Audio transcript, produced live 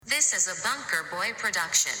This is a Bunker Boy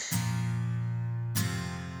production.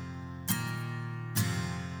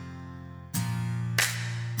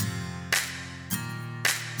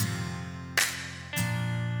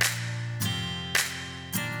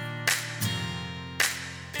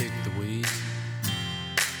 Pick the weed,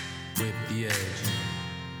 whip the edge,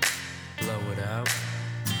 blow it out,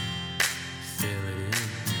 fill it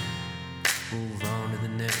in, move on to the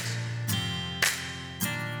next.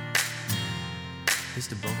 It's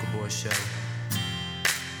the Bunker Boy Show.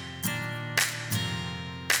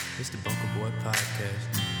 It's the Bunker Boy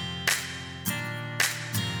Podcast.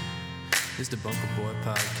 It's the Bunker Boy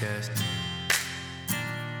Podcast.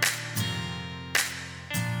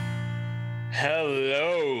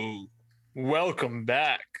 Hello. Welcome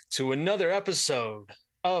back to another episode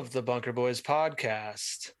of the Bunker Boys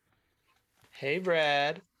Podcast. Hey,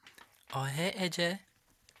 Brad. Oh, hey, AJ.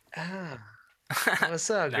 What's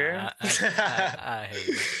up, girl? I hate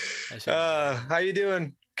you. How you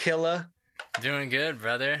doing, Killa? Doing good,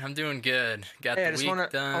 brother. I'm doing good. Got Hey, the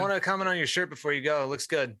week done. I want to comment on your shirt before you go. It looks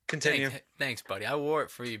good. Continue. Thanks, buddy. I wore it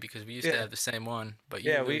for you because we used to have the same one, but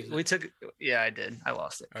you we took. Yeah, I did. I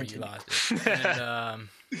lost it. Or Continue. you lost it. And,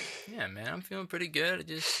 yeah, man, I'm feeling pretty good.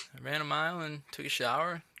 I ran a mile and took a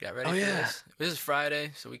shower. Got ready for this. This is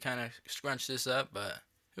Friday, so we kind of scrunched this up, but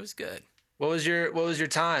it was good. What was your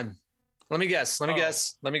time? Let me guess.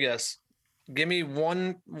 Give me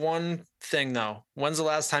one thing though. When's the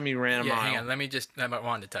last time you ran a mile? Hang on. I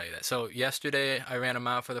wanted to tell you that. So yesterday I ran a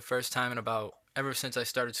mile for the first time in ever since I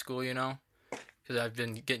started school, because I've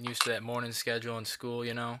been getting used to that morning schedule in school,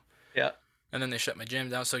 Yeah. And then they shut my gym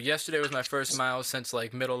down. So yesterday was my first mile since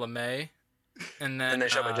like middle of May. And then they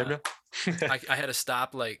shut my gym down? I had to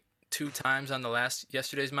stop like 2 times on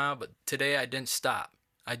yesterday's mile, but today I didn't stop.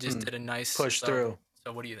 I just did a nice push through.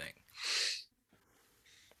 So what do you think?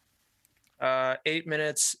 8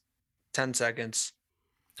 minutes, 10 seconds.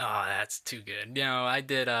 Oh, that's too good. I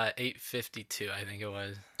did 8:52, I think it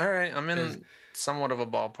was. All right, I'm in somewhat of a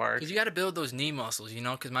ballpark. Because you got to build those knee muscles,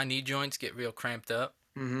 because my knee joints get real cramped up.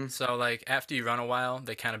 Mm-hmm. So, like, after you run a while,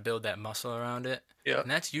 they kind of build that muscle around it. Yeah. And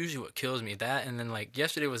that's usually what kills me. That, and then, like,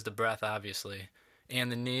 yesterday was the breath, obviously,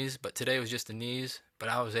 and the knees. But today was just the knees. But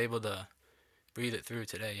I was able to breathe it through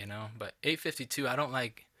today, But 8:52, I don't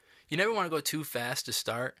like... You never want to go too fast to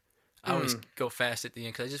start. I always go fast at the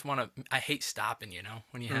end because I just want to... I hate stopping,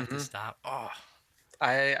 when you have to stop. Oh.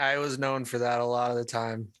 I was known for that a lot of the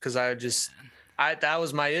time because I would just... that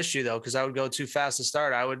was my issue, though, because I would go too fast to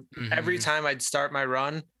start. I would... Every time I'd start my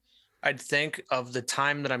run, I'd think of the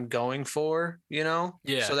time that I'm going for, Yeah.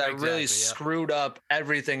 So that really screwed up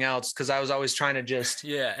everything else because I was always trying to just...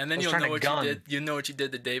 Yeah, and then you'll know what you did. You know what you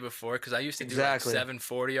did the day before because I used to do like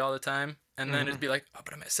 7:40 all the time. And then it'd be like, oh,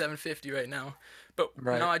 but I'm at 7:50 right now. But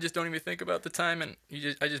no, I just don't even think about the time, and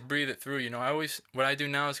I just breathe it through. What I do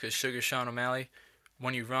now is because Sugar Sean O'Malley,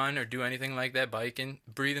 when you run or do anything like that, biking,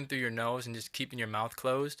 breathing through your nose and just keeping your mouth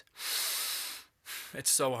closed. It's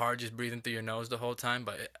so hard just breathing through your nose the whole time,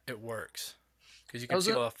 but it works because you can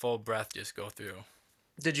feel a full breath just go through.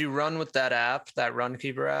 Did you run with that app, that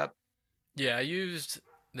Runkeeper app? Yeah, I used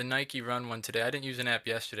the Nike Run one today. I didn't use an app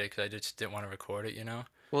yesterday because I just didn't want to record it,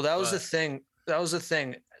 Well, that was the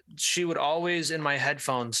thing. She would always, in my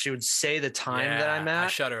headphones, she would say the time that I'm at. I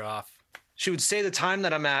shut her off. She would say the time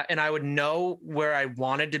that I'm at, and I would know where I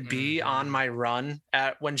wanted to be on my run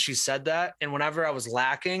when she said that. And whenever I was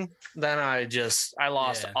lacking, then I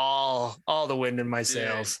lost all the wind in my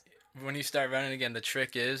sails. When you start running again, the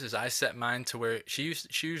trick is I set mine to where she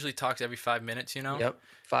usually talks every 5 minutes, Yep,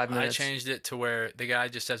 5 minutes. I changed it to where the guy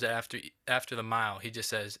just says it after the mile. He just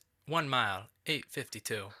says 1 mile,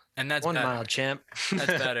 8:52. And that's 1 better. mile, champ.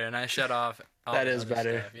 That's better. And I shut off. That is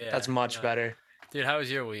better. Yeah, that's much better. Dude, how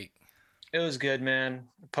was your week? It was good, man.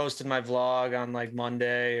 I posted my vlog on like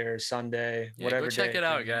Monday or Sunday, whatever. Go check it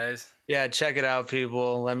out, guys. Yeah, check it out,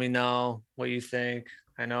 people. Let me know what you think.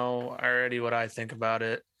 I know already what I think about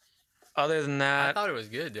it. Other than that, I thought it was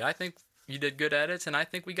good, dude. I think you did good edits, and I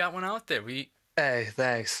think we got one out there. Hey,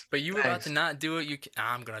 thanks. But you were about to not do it.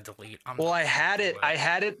 I'm gonna delete. I had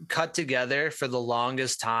it cut together for the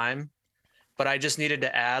longest time, but I just needed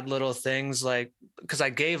to add little things because I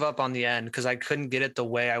gave up on the end because I couldn't get it the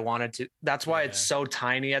way I wanted to. That's why it's so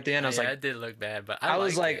tiny at the end. I was like, it did look bad, but I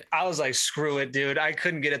was like, screw it, dude. I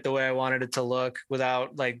couldn't get it the way I wanted it to look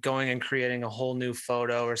without like going and creating a whole new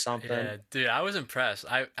photo or something. Yeah, dude, I was impressed.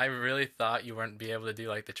 I really thought you wouldn't be able to do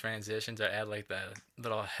like the transitions or add like the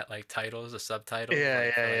little like titles, the subtitles.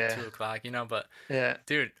 For 2 o'clock, But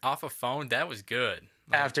dude, off a phone, that was good.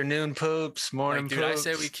 Afternoon poops, morning poops. Dude, I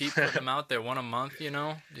say we keep putting them out there one a month,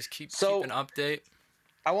 Just keep an update.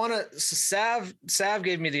 Sav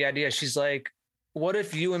gave me the idea. She's like, what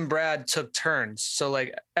if you and Brad took turns? So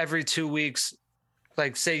like every 2 weeks,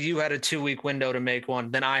 like say you had a 2-week window to make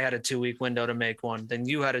one, then I had a 2-week window to make one, then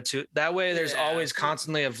you had that way there's always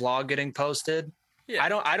constantly a vlog getting posted. Yeah.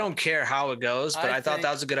 I don't care how it goes, but I thought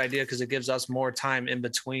that was a good idea because it gives us more time in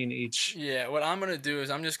between each. Yeah, what I'm going to do is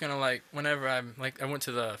I'm just going to like, whenever I went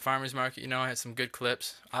to the farmer's market, you know, I had some good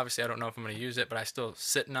clips. Obviously, I don't know if I'm going to use it, but I still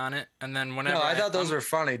sitting on it. And then whenever I thought those were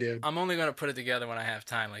funny, dude. I'm only going to put it together when I have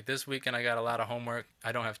time. Like this weekend, I got a lot of homework.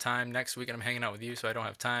 I don't have time. Next weekend, I'm hanging out with you, so I don't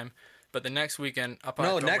have time. But the next weekend,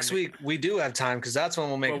 next week we do have time because that's when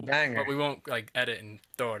we'll make a banger. But we won't like edit and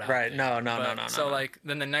throw it out. Right? No. So like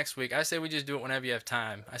then the next week, I say we just do it whenever you have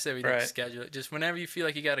time. I say we don't schedule it, just whenever you feel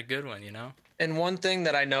like you got a good one, you know. And one thing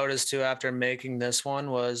that I noticed too after making this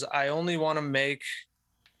one was I only want to make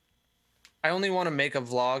a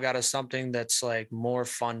vlog out of something that's like more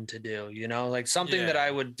fun to do, you know, like something that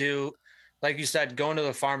I would do. Like you said, going to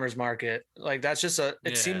the farmer's market, like that's just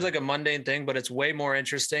it seems like a mundane thing, but it's way more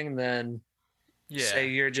interesting than say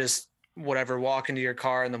you're just walking to your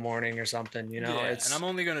car in the morning or something, you know. And I'm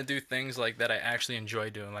only going to do things like that I actually enjoy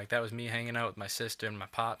doing. Like that was me hanging out with my sister and my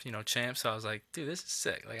pops, you know, champs. So I was like, dude, this is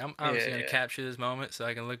sick. Like I'm obviously going to capture this moment so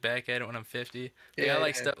I can look back at it when I'm 50. I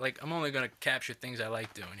like stuff, like I'm only going to capture things I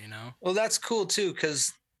like doing, you know. Well, that's cool too,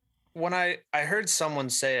 because when I heard someone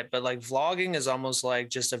say it, but like vlogging is almost like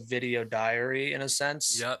just a video diary in a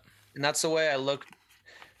sense. Yep. And that's the way I look.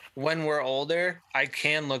 When we're older, I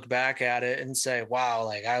can look back at it and say, wow,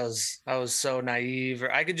 like I was so naive,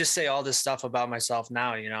 or I could just say all this stuff about myself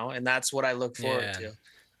now, you know, and that's what I look forward to.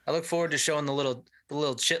 I look forward to showing the little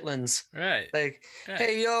chitlins. Right. Like,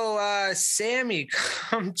 hey, yo, Sammy,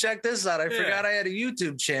 come check this out. I forgot I had a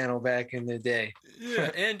YouTube channel back in the day.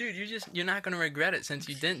 Yeah. And dude, you're not going to regret it since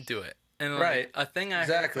you didn't do it. And like, a thing I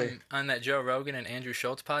heard on that Joe Rogan and Andrew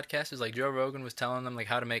Schultz podcast is like Joe Rogan was telling them like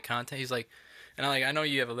how to make content. He's like, and I know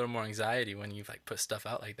you have a little more anxiety when you like put stuff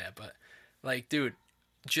out like that, but like, dude,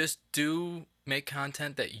 just make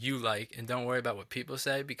content that you like and don't worry about what people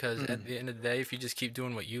say, because at the end of the day, if you just keep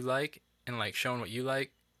doing what you like and like showing what you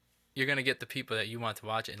like, you're going to get the people that you want to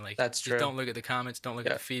watch it. And like, that's true. Just don't look at the comments, don't look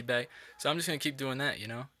at the feedback. So I'm just going to keep doing that, you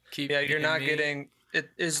know? You're not getting it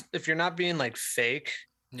is if you're not being like fake.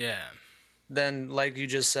 Yeah. Then like you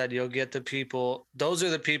just said, you'll get the people. Those are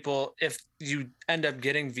the people, if you end up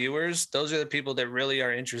getting viewers, those are the people that really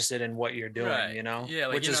are interested in what you're doing, you know? Yeah,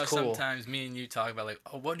 like, which is cool. Sometimes me and you talk about like,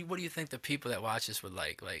 oh, what do you think the people that watch this would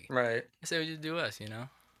like? Like, right. I say we just do us, you know?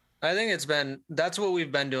 I think that's what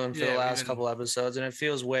we've been doing for the last couple episodes, and it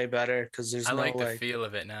feels way better because there's I like the feel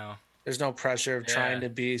of it now. There's no pressure of trying to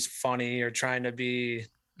be funny or trying to be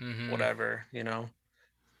whatever, you know?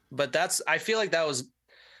 But I feel like that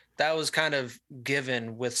was kind of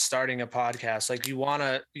given with starting a podcast. Like you want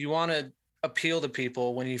to appeal to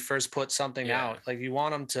people when you first put something out. Like you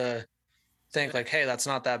want them to think like, hey, that's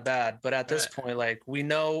not that bad. But at this point, like we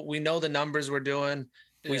know the numbers we're doing.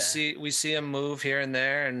 We see them move here and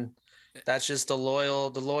there, and that's just the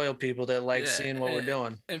loyal people that like seeing what we're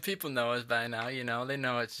doing. And people know us by now, you know. They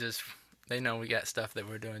know they know we got stuff that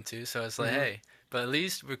we're doing too. So it's like, hey, but at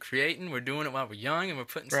least we're creating, we're doing it while we're young, and we're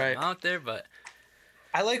putting something out there. But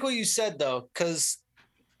I like what you said though, because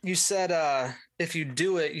you said if you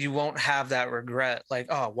do it, you won't have that regret. Like,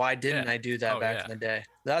 oh, why didn't I do that back in the day?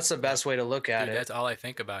 That's the best way to look at it. That's all I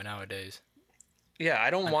think about nowadays. Yeah,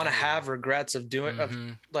 I don't want to have regrets of doing of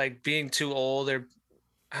like being too old, or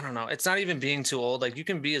I don't know. It's not even being too old. Like you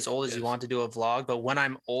can be as old as you want to do a vlog, but when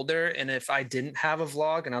I'm older and if I didn't have a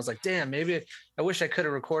vlog and I was like, damn, maybe I wish I could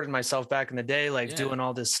have recorded myself back in the day, like doing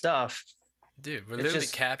all this stuff. Dude, we're literally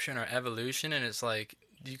capturing our evolution, and it's like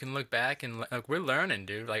you can look back and like we're learning,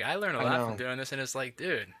 dude. Like I learned a lot from doing this, and it's like,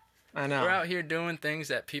 dude, I know we're out here doing things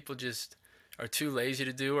that people just are too lazy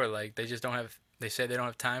to do, or like they just don't have. They say they don't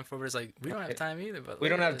have time for it. It's like we don't have time either. But we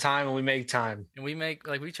don't have time, and we make time. And we make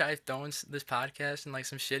we try throwing this podcast and like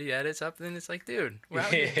some shitty edits up, and it's like, dude, we're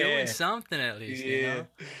out here doing something at least. You know,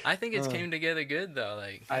 I think it's came together good though.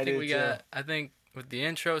 Like I think with the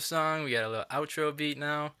intro song, we got a little outro beat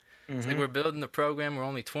now. It's like we're building the program. We're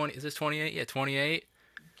only 20. Is this 28? Yeah, 28.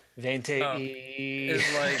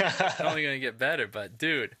 It's like only gonna get better. But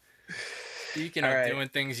dude, speaking of doing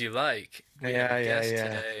things you like, we have a guest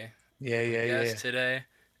today. Today,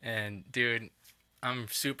 and dude, I'm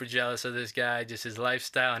super jealous of this guy, just his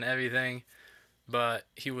lifestyle and everything. But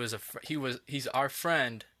he's our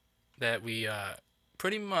friend that we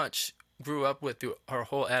pretty much grew up with through our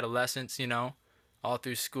whole adolescence. You know, all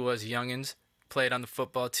through school as youngins, played on the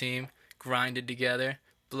football team, grinded together,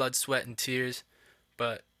 blood, sweat, and tears.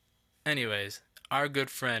 But anyways, our good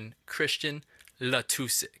friend Christian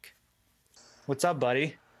Latuszek. What's up,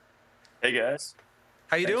 buddy? Hey guys.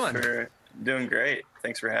 How you doing? Doing great.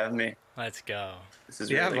 Thanks for having me. Let's go. This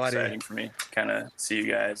is really exciting for me. Kind of see you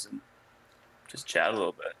guys and just chat a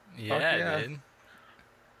little bit. Yeah, dude.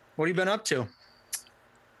 What have you been up to?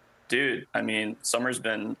 Dude, I mean, summer's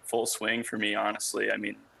been full swing for me, honestly. I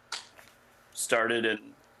mean, started in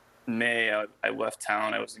May. I left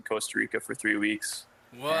town. I was in Costa Rica for 3 weeks.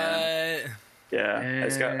 What? Yeah.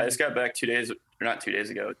 I just got back 2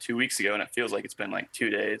 weeks ago, and it feels like it's been like 2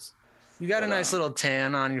 days. You got a nice little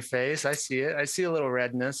tan on your face. I see it. I see a little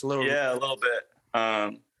redness, Yeah, a little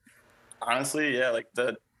bit. Honestly, yeah, like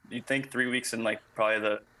you'd think 3 weeks in like probably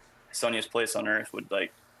the sunniest place on earth would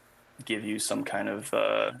like give you some kind of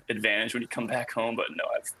advantage when you come back home, but no,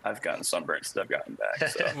 I've gotten sunburned since I've gotten back.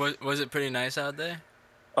 So. Was it pretty nice out there?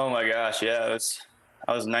 Oh my gosh, yeah.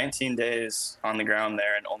 I was 19 days on the ground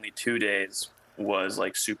there, and only 2 days was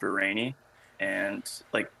like super rainy, and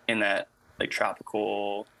like in that like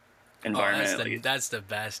tropical environment. Oh, that's the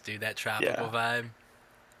best, dude. That tropical vibe.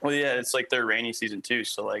 Well, yeah, it's like their rainy season too,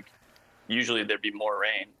 so like usually there'd be more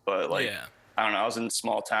rain, but like I don't know. I was in a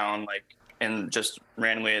small town, like, and just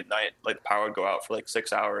randomly at night, like the power would go out for like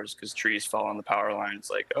 6 hours because trees fall on the power line. It's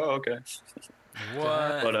like, oh, okay.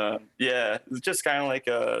 What? But yeah, it's just kind of like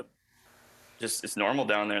it's normal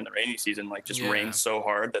down there in the rainy season. Like just rains so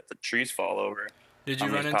hard that the trees fall over. Did you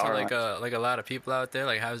run into like a lot of people out there?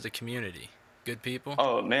 Like, how's the community? Good people?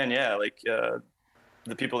 Oh man, yeah. Like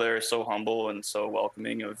the people there are so humble and so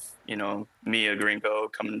welcoming of, you know, me, a gringo,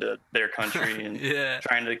 coming to their country and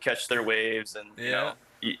trying to catch their waves. And you know,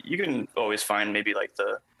 you can always find maybe like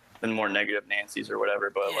the more negative Nancy's or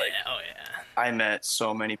whatever, but I met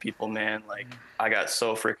so many people, man. Like I got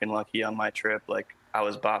so freaking lucky on my trip. Like I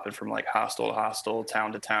was bopping from like hostel to hostel,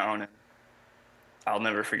 town to town, and I'll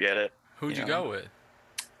never forget it. Who'd you go with?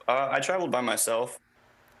 I traveled by myself.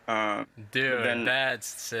 Dude, that's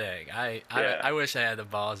sick. I wish I had the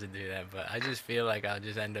balls to do that, but I just feel like I'll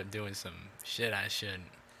just end up doing some shit I shouldn't.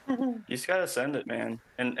 You just gotta send it, man.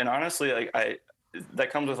 And honestly, like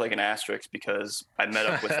that comes with like an asterisk because I met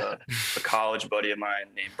up with a college buddy of mine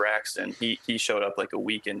named Braxton. He showed up like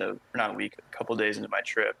a couple days into my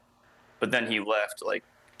trip, but then he left like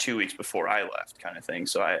 2 weeks before I left, kind of thing.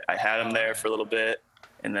 So I had him there for a little bit,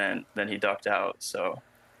 and then he ducked out. So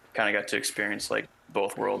kind of got to experience like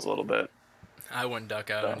both worlds a little bit. I wouldn't duck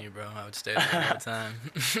out on you, bro. I would stay there all the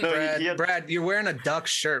time. Brad, you're wearing a duck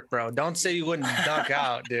shirt, bro. Don't say you wouldn't duck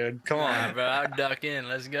out, dude. Come on, bro. I'd duck in.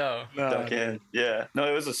 Let's go. Duck in. Yeah. No,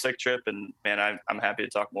 it was a sick trip, and man, I'm happy to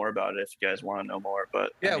talk more about it if you guys want to know more.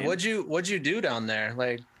 But yeah, I mean, what'd you do down there?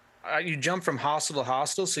 Like, you jumped from hostel to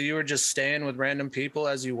hostel, so you were just staying with random people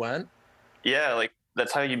as you went? Yeah, like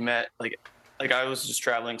that's how you met. Like I was just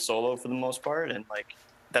traveling solo for the most part, and like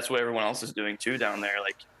that's what everyone else is doing too down there.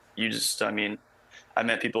 Like I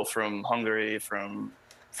met people from Hungary, from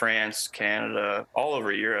France, Canada, all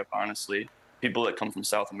over Europe, honestly. People that come from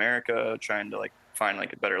South America trying to like find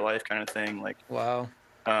like a better life kind of thing. Like, wow.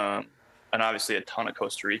 And obviously a ton of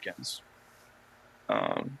Costa Ricans.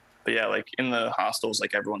 But yeah, like in the hostels,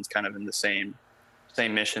 like everyone's kind of in the same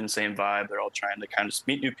mission, same vibe. They're all trying to kind of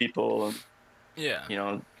meet new people. And, you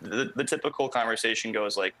know, the typical conversation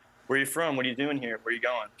goes like, where are you from? What are you doing here? Where are you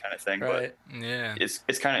going? Kind of thing. Right. But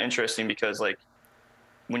it's kind of interesting because like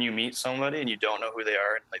when you meet somebody and you don't know who they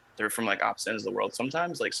are, and like they're from like opposite ends of the world,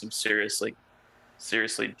 sometimes like some seriously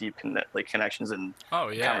deep connections and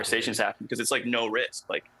conversations happen because it's like no risk.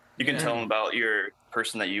 Like you can tell them about your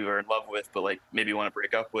person that you are in love with, but like maybe you want to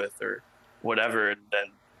break up with or whatever, and then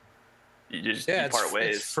you just part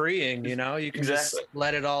ways. It's freeing, you know. You can just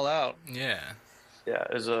let it all out. Yeah.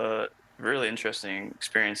 It was a really interesting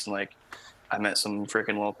experience, and like I met some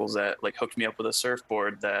freaking locals that like hooked me up with a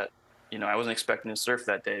surfboard that, you know, I wasn't expecting to surf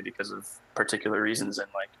that day because of particular reasons, and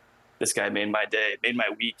like this guy made my day, made my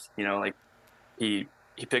week. You know, like he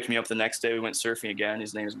picked me up the next day. We went surfing again.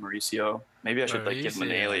 His name is Mauricio. Maybe I should like give him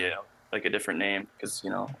an alien, like a different name, because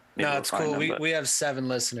you know. No, it's cool. We have 7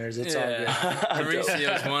 listeners. It's all good.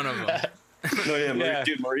 Mauricio's one of them. No,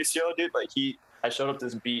 dude, Mauricio, dude, like I showed up to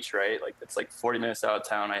this beach, right? Like it's like 40 minutes out of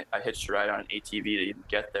town. I hitched a ride on an ATV to even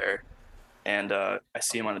get there. And I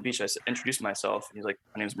see him on the beach. I introduced myself. And he's like,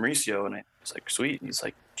 my name's Mauricio. And I was like, sweet. And he's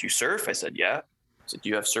like, do you surf? I said, yeah. He said, do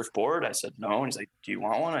you have surfboard? I said, no. And he's like, do you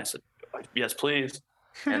want one? I said, yes, please.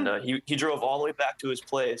 And he drove all the way back to his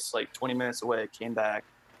place, like 20 minutes away, came back.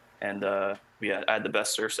 And I had the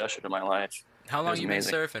best surf session of my life. How long you been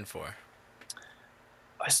surfing for?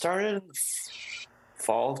 I started in the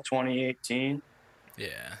fall of 2018.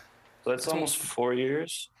 Yeah. So that's almost 4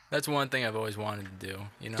 years. That's one thing I've always wanted to do.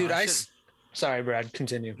 You know, dude, Sorry, Brad.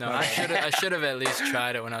 Continue. No, I should have at least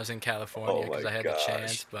tried it when I was in California because I had the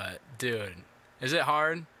chance. But dude, is it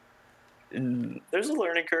hard? There's a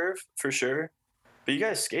learning curve for sure. But you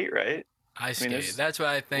guys skate, right? I skate. That's what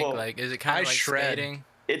I think. Like, is it kind of like skating?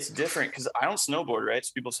 It's different because I don't snowboard, right?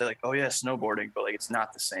 So people say like, "Oh yeah, snowboarding," but like it's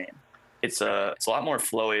not the same. It's a lot more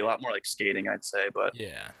flowy, a lot more like skating, I'd say. But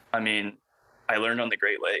yeah, I mean, I learned on the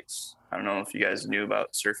Great Lakes. I don't know if you guys knew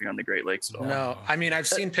about surfing on the Great Lakes at all. No, I mean I've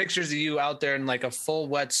seen pictures of you out there in like a full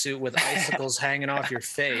wetsuit with icicles hanging off your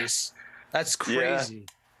face. That's crazy.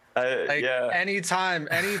 Yeah. Any time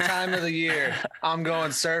of the year, I'm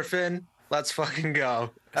going surfing. Let's fucking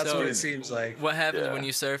go. That's what it seems like. What happens when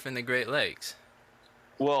you surf in the Great Lakes?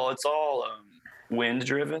 Well, it's all wind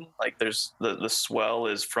driven. Like there's the swell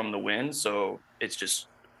is from the wind, so it's just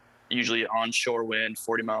usually onshore wind,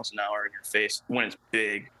 40 miles an hour in your face when it's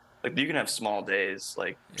big. Like you can have small days,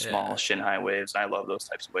 like small shin high waves. I love those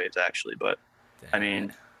types of waves actually, but I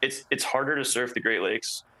mean it's harder to surf the Great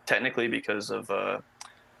Lakes technically because of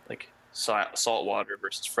like salt water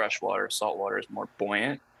versus fresh water. Salt water is more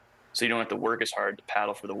buoyant, so you don't have to work as hard to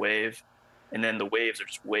paddle for the wave, and then the waves are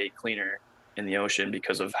just way cleaner in the ocean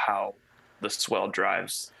because of how the swell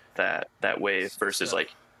drives that wave versus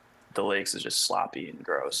like the lakes is just sloppy and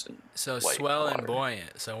gross and so swell water. And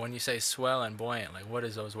buoyant. So when you say swell and buoyant, like what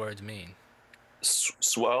does those words mean?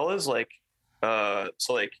 Swell is like so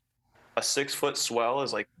like a 6-foot swell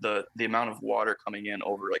is like the amount of water coming in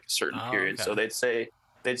over like a certain period. Okay. So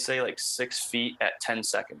they'd say like 6 feet at 10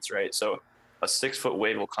 seconds, right? So a 6-foot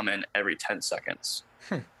wave will come in every 10 seconds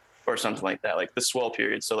or something like that, like the swell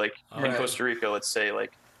period. So like in Costa Rica, let's say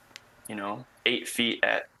like 8 feet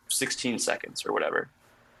at 16 seconds or whatever.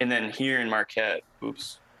 And then here in Marquette,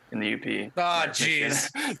 in the UP. Oh, jeez.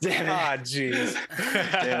 Damn it. Oh, jeez.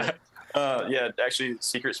 Damn it. Yeah, actually,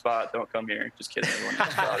 secret spot. Don't come here. Just kidding. Everyone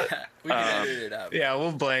knows about it. We can edit it out. Yeah,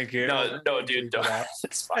 we'll blank it. No, dude, don't.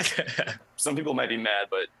 It's fine. Some people might be mad,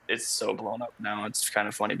 but it's so blown up now. It's kind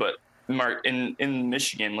of funny. But Mark, in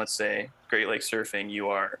Michigan, let's say Great Lake surfing, you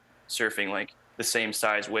are surfing like the same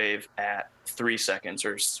size wave at 3 seconds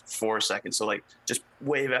or 4 seconds. So like just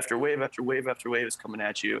wave after wave after wave after wave is coming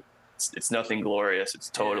at you. It's nothing glorious. It's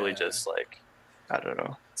totally just like, I don't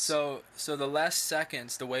know. So the less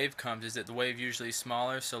seconds the wave comes, is it the wave usually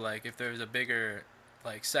smaller? So like if there's a bigger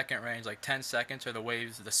like second range, like 10 seconds, are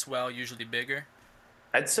the swell usually bigger?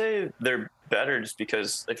 I'd say they're better just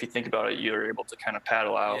because if you think about it, you're able to kind of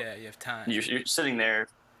paddle out. Yeah, you have time. You're sitting there.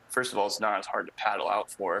 First of all, it's not as hard to paddle out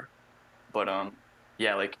for. But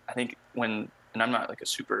yeah, like I think and I'm not like a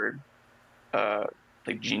super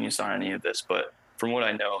like genius on any of this, but from what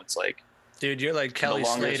I know, it's like, dude, you're like Kelly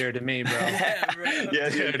Slater to me, bro. Yeah,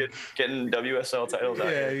 dude, getting WSL titles out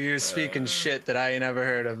here. You're speaking shit that I ain't ever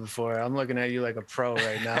heard of before. I'm looking at you like a pro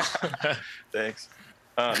right now. Thanks.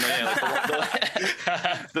 No, yeah,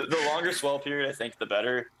 like the longer swell period, I think the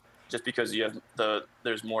better, just because you have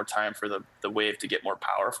there's more time for the wave to get more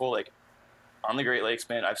powerful. Like on the Great Lakes,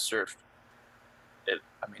 man, I've surfed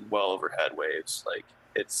well overhead waves. Like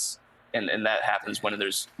it's and that happens when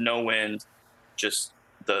there's no wind, just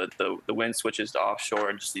the wind switches to offshore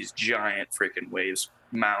and just these giant freaking waves,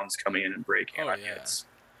 mounds coming in and breaking on you.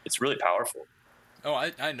 It's really powerful. Oh,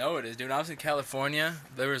 I know it is, dude. When I was in California,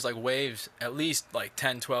 there was like waves at least like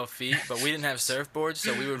 10, 12 feet, but we didn't have surfboards,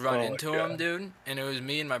 so we would run into them, dude. And it was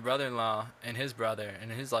me and my brother-in-law and his brother,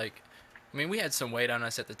 and his like, I mean, we had some weight on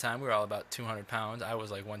us at the time. We were all about 200 pounds. I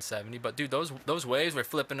was like 170. But, dude, those waves were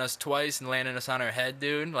flipping us twice and landing us on our head,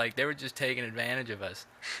 dude. Like, they were just taking advantage of us.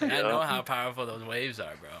 Like, I know how powerful those waves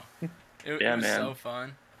are, bro. It was so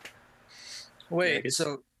fun. Wait,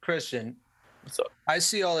 so, Christian, what's up? I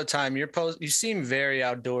see all the time. You seem very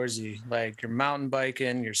outdoorsy. Like, you're mountain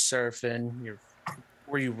biking, you're surfing.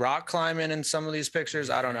 Were you rock climbing in some of these pictures?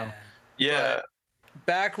 I don't know. Yeah. But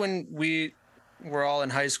back when we're all in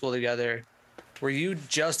high school together, were you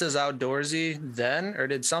just as outdoorsy then, or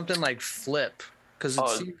did something like flip? Because it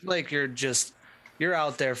seems like you're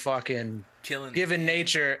out there fucking giving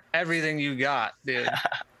nature everything you got, dude.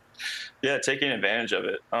 Yeah, taking advantage of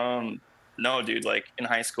it. No, dude, like in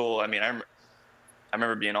high school, I mean, I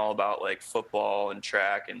remember being all about like football and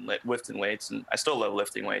track and lifting weights, and I still love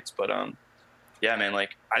lifting weights, but yeah, man,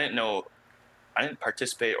 like I didn't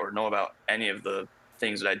participate or know about any of the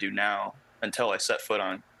things that I do now until I set foot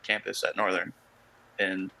on campus at Northern.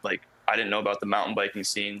 And like, I didn't know about the mountain biking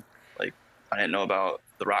scene. Like, I didn't know about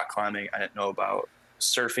the rock climbing. I didn't know about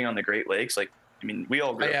surfing on the Great Lakes. Like, I mean, we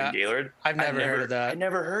all grew up in Gaylord. I've never heard of that. I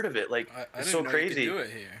never heard of it. Like, it's so crazy. You could do it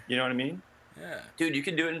here. You know what I mean? Yeah. Dude, you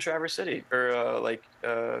can do it in Traverse City or like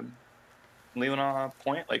Leelanau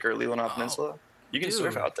Point, like, or Leelanau Peninsula. You can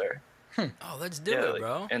surf out there. Oh, let's do it,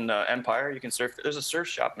 bro. In Empire, you can surf. There's a surf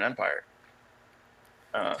shop in Empire.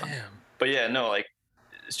 Damn. But yeah, no, like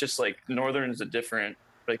it's just like Northern is a different,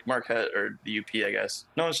 like Marquette or the UP, I guess.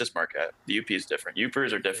 No, it's just Marquette. The UP is different.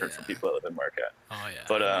 Upers are different from people that live in Marquette. Oh yeah.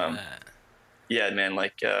 But yeah, man,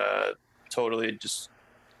 like totally just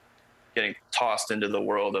getting tossed into the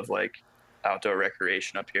world of like outdoor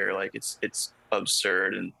recreation up here. Like it's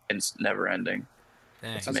absurd and it's never ending.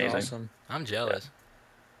 Dang. That's amazing. Awesome. I'm jealous.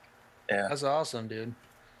 Yeah. That's awesome, dude.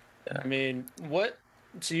 Yeah. I mean,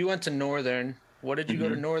 so you went to Northern. What did you go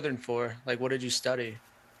to Northern for? Like, what did you study?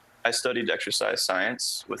 I studied exercise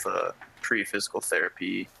science with a pre-physical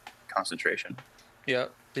therapy concentration. Yeah.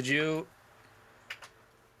 Did you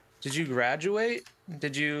graduate?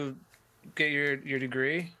 Did you get your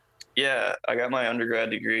degree? Yeah, I got my undergrad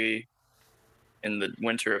degree in the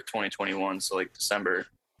winter of 2021, so like December.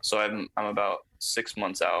 So I'm about 6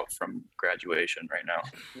 months out from graduation right now.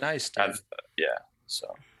 Nice, dude.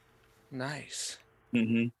 So. Nice.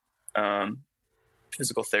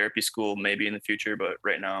 Physical therapy school maybe in the future, but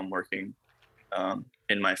right now I'm working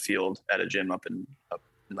in my field at a gym up in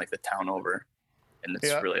like the town over, and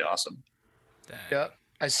it's really awesome. Dang. Yeah.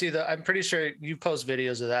 I see that. I'm pretty sure you post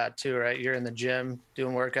videos of that too, right? You're in the gym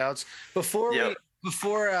doing workouts. Before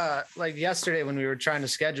like yesterday when we were trying to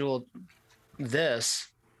schedule this,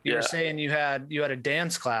 you were saying you had a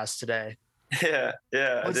dance class today. Yeah.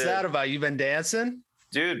 What's that about? You've been dancing?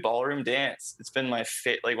 Dude, ballroom dance. It's been my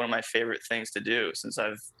like one of my favorite things to do since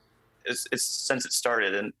since it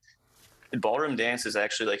started. And ballroom dance is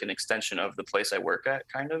actually like an extension of the place I work at,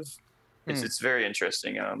 kind of. It's very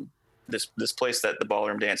interesting. This place that the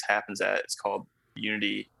ballroom dance happens at, it's called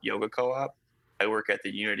Unity Yoga Co-op. I work at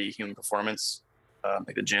the Unity Human Performance,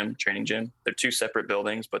 like the gym, training gym. They're two separate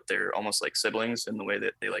buildings, but they're almost like siblings in the way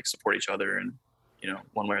that they like support each other and,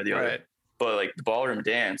 one way or the other. But like the ballroom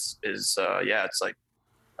dance is, it's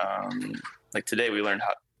like today we learned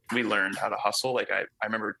how to hustle. Like I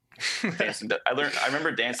remember dancing. I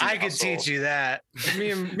remember dancing. I could teach you that. Me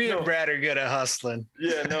and Brad are good at hustling.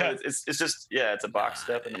 Yeah, no, it's just it's a box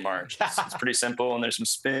step and a march. It's pretty simple, and there's some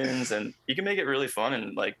spins, and you can make it really fun.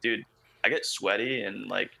 And like, dude, I get sweaty and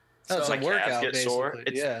like it's my a workout, calves get sore.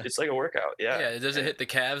 Basically. It's like a workout. Yeah. Yeah. Does it hit the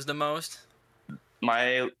calves the most?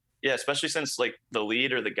 Especially since like the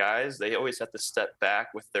lead or the guys, they always have to step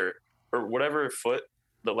back with their or whatever foot.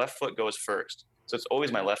 The left foot goes first. So it's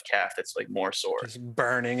always my left calf that's like more sore. It's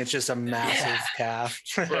burning. It's just a massive calf.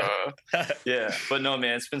 Yeah. But no,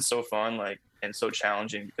 man, it's been so fun, like, and so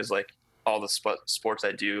challenging because like all the sports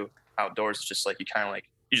I do outdoors, it's just like you kind of like,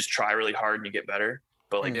 you just try really hard and you get better.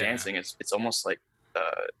 But like dancing, it's almost like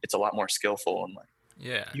it's a lot more skillful and like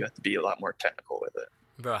you have to be a lot more technical with it.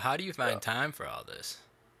 Bro, how do you find time for all this?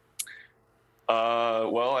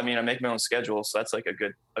 Well, I mean, I make my own schedule, so that's like a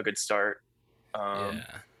good start.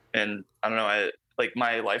 And I don't know, I like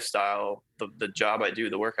my lifestyle, the job I do,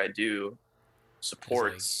 the work I do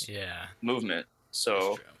supports movement.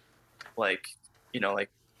 So like, like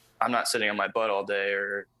I'm not sitting on my butt all day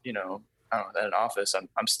or, I don't know, at an office.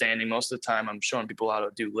 I'm standing most of the time. I'm showing people how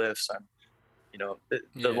to do lifts. I'm,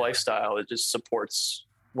 the lifestyle, it just supports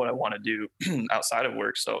what I want to do outside of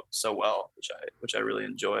work so well, which I really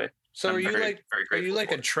enjoy. So are you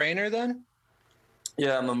like a trainer then?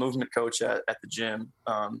 Yeah, I'm a movement coach at the gym.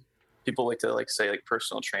 People like to say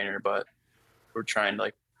personal trainer, but we're trying to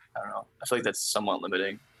I don't know. I feel like that's somewhat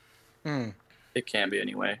limiting. It can be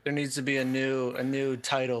anyway. There needs to be a new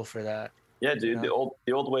title for that. Yeah, dude. The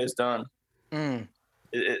old way is done.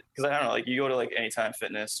 Because I don't know, you go to Anytime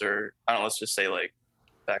Fitness or I don't know, let's just say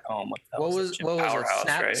back home. What was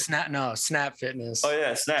it? Snap Fitness. Oh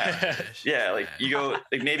yeah, Snap. Yeah, you go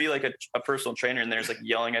maybe a personal trainer and there's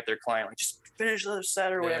yelling at their client just finish the other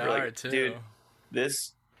set or whatever. Dude,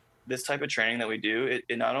 this type of training that we do,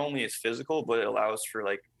 it not only is physical, but it allows for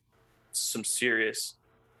some serious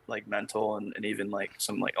mental and even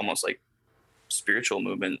some almost spiritual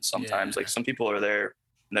movement sometimes. Some people are there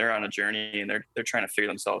and they're on a journey and they're trying to figure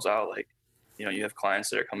themselves out. You have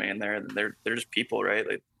clients that are coming in there and they're just people, right?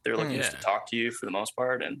 They're looking just to talk to you for the most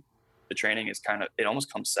part, and the training is it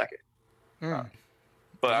almost comes second.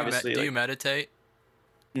 But obviously, do you meditate?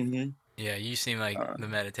 Mm-hmm. Yeah, you seem like the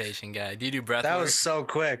meditation guy. Do you do breath work? That was so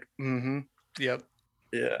quick. Mm-hmm. Yep.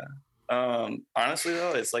 Yeah. Honestly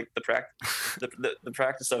though, it's the practice. The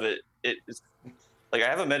practice of it is I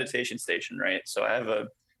have a meditation station, right? So I have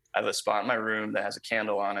a spot in my room that has a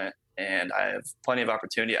candle on it, and I have plenty of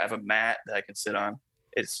opportunity. I have a mat that I can sit on.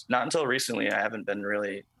 It's not until recently I haven't been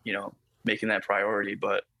really, making that priority,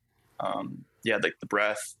 but the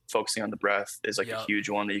breath, focusing on the breath is a huge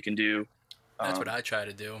one that you can do. That's what I try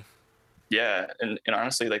to do. Yeah, and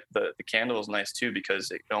honestly, like the candle is nice too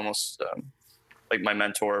because it almost like my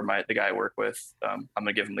mentor, the guy I work with, I'm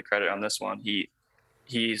gonna give him the credit on this one.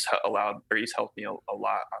 He's helped me a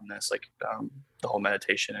lot on this, like the whole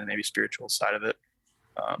meditation and maybe spiritual side of it,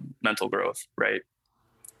 mental growth, right?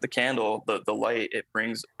 The candle, the light, it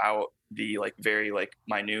brings out the like very like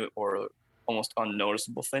minute or almost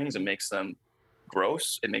unnoticeable things. It makes them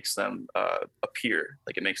gross. It makes them appear,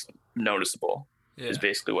 like it makes them noticeable. Yeah. Is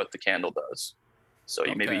basically what the candle does. So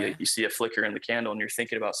maybe you see a flicker in the candle and you're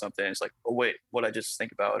thinking about something. And it's like, oh wait, what I just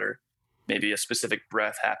think about? Or maybe a specific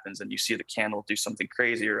breath happens and you see the candle do something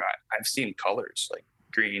crazy. Or I've seen colors like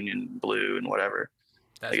green and blue and whatever.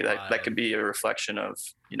 Like that could be a reflection of,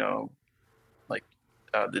 you know, like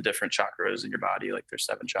the different chakras in your body. Like there's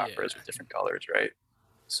 7 chakras with different colors, right?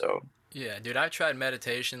 So yeah, dude, I've tried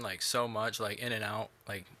meditation like so much, like in and out.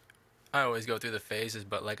 Like I always go through the phases,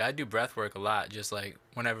 but like I do breath work a lot. Just like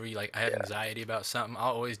whenever I have anxiety about something,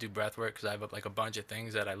 I'll always do breath work because I have like a bunch of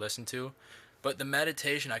things that I listen to. But the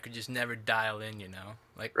meditation, I could just never dial in, you know?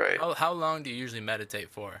 Like, how long do you usually meditate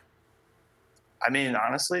for? I mean,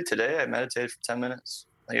 honestly, today I meditated for 10 minutes.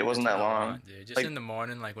 Like, it wasn't that long. Dude. Just like, in the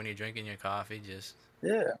morning, like when you're drinking your coffee, just...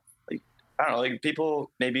 Yeah. Like, I don't know, like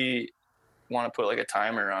people maybe want to put like a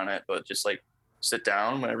timer on it, but just like sit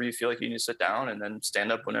down whenever you feel like you need to sit down and then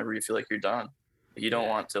stand up whenever you feel like you're done. You don't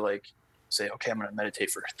want to like say, okay, I'm going to meditate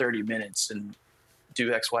for 30 minutes and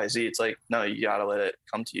do X, Y, Z. It's like, no, you got to let it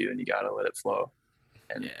come to you and you got to let it flow.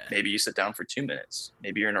 And maybe you sit down for 2 minutes.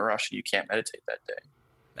 Maybe you're in a rush and you can't meditate that day.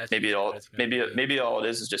 Maybe all it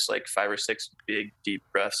is just like 5 or 6 big deep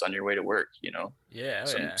breaths on your way to work, you know?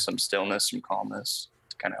 Some stillness, some calmness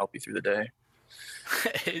to kind of help you through the day.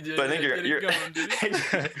 Hey, dude, but I think you're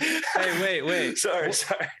Hey, wait. Sorry.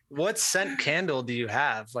 What scent candle do you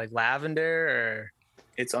have? Like lavender or?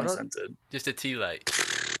 It's unscented. Just a tea light.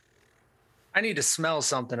 I need to smell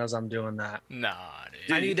something as I'm doing that. Nah,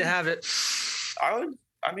 dude. I need to have it.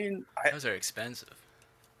 Those are expensive.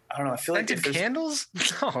 I don't know. I feel like scented candles?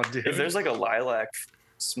 No, dude. If there's like a lilac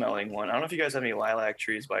smelling one, I don't know if you guys have any lilac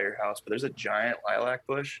trees by your house, but there's a giant lilac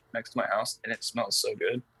bush next to my house and it smells so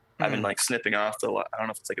good. I've been like snipping off I don't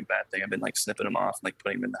know if it's like a bad thing. I've been like snipping them off and like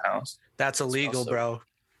putting them in the house. That's illegal, bro.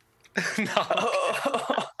 No.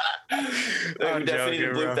 I'm definitely need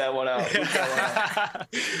to bleep that one out.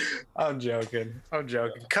 I'm joking.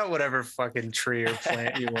 Cut whatever fucking tree or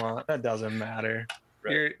plant you want. That doesn't matter.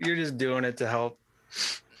 Right. You're just doing it to help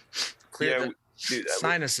clear the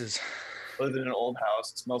sinuses. I live in an old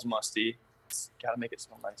house. It smells musty. Gotta make it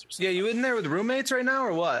smell nicer. Yeah, you in there with roommates right now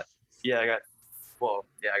or what? Yeah, I got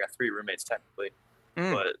 3 roommates technically,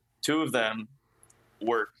 but 2 of them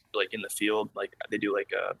work like in the field. Like they do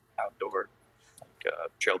like outdoor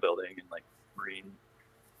trail building and like marine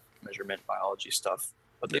measurement biology stuff.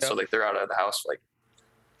 But so like they're out of the house for like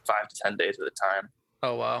 5 to 10 days at a time.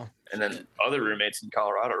 Oh wow! And then other roommates in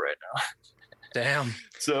Colorado right now. Damn.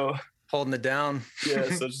 So holding it down. Yeah.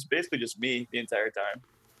 So just basically just me the entire time.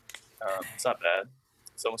 It's not bad.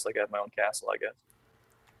 It's almost like I have my own castle, I guess.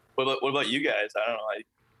 What about you guys? I don't know. I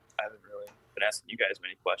haven't really been asking you guys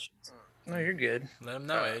many questions. No, you're good. Let them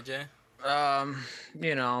know, AJ.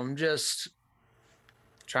 I'm just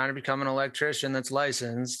trying to become an electrician that's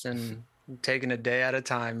licensed and taking a day at a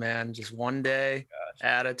time, man. Just one day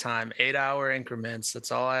at a time, 8-hour increments.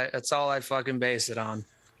 That's all I fucking base it on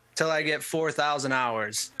till I get 4,000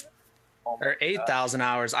 hours or 8,000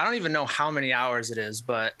 hours. I don't even know how many hours it is,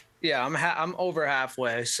 but yeah, I'm over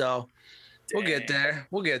halfway. So we'll get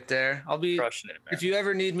there. I'll be crushing it, man. If you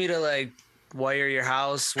ever need me to like wire your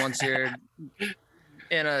house once you're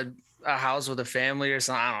in a house with a family or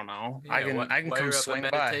something, I don't know. Yeah, I can come swing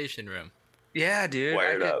by. Meditation room. Yeah, dude.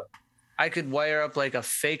 I could wire up like a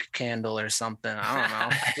fake candle or something. I don't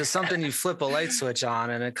know. Just something you flip a light switch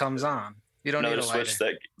on and it comes on. You don't need a switch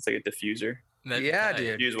that it's like a diffuser. Yeah,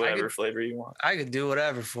 dude. Use whatever flavor you want. I could do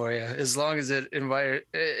whatever for you as long as if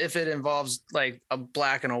it involves like a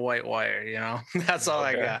black and a white wire, you know. That's all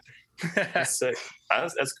I got. That's sick.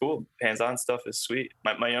 That's cool. Hands-on stuff is sweet.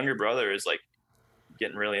 My younger brother is like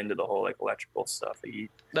getting really into the whole like electrical stuff.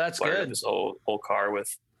 That's good. This whole car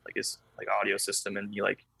with like his like audio system, and he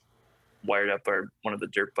like wired up one of the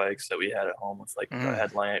dirt bikes that we had at home with like a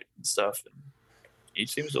headlight and stuff. And he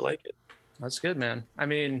seems to like it. That's good, man. I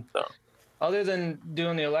mean, other than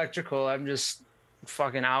doing the electrical, I'm just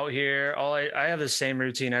fucking out here. I have the same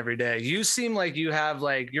routine every day. You seem like you have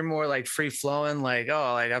like, you're more like free flowing, like,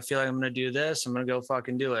 oh, like I feel like I'm going to do this. I'm going to go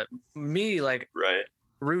fucking do it. Me, like,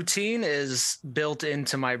 routine is built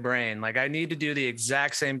into my brain. Like I need to do the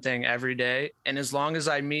exact same thing every day. And as long as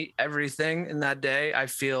I meet everything in that day, I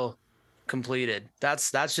feel completed.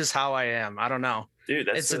 That's just how I am. I don't know. Dude,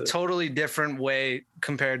 it's a totally different way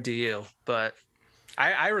compared to you, but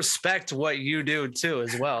I respect what you do too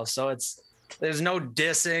as well. So there's no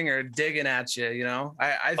dissing or digging at you, you know.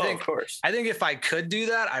 I think of course. I think if I could do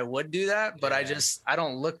that, I would do that, but I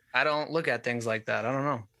don't look at things like that. I don't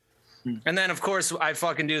know. And then of course I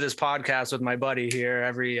fucking do this podcast with my buddy here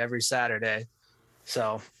every Saturday.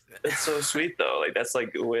 So it's so sweet though. Like that's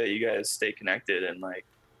like the way you guys stay connected and like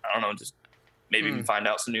I don't know, just maybe you can find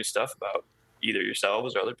out some new stuff about either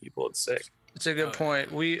yourselves or other people. It's sick. It's a good point.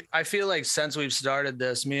 I feel like since we've started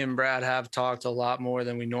this, me and Brad have talked a lot more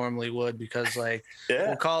than we normally would because like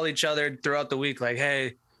we'll call each other throughout the week like,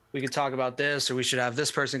 hey, we could talk about this, or we should have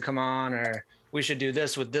this person come on, or we should do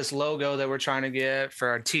this with this logo that we're trying to get for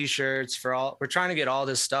our t-shirts, we're trying to get all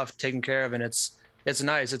this stuff taken care of, and it's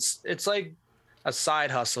nice. It's like a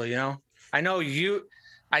side hustle, you know?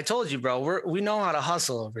 I told you, bro, we know how to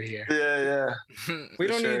hustle over here. Yeah. We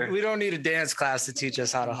don't need a dance class to teach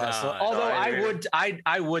us how to hustle. Although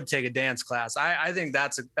I would take a dance class. I think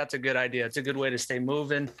that's a good idea. It's a good way to stay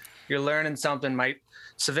moving. You're learning something.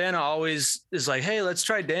 Savannah always is like, hey, let's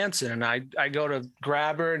try dancing. And I go to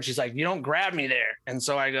grab her and she's like, you don't grab me there. And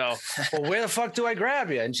so I go, well, where the fuck do I grab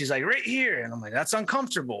you? And she's like, right here. And I'm like, that's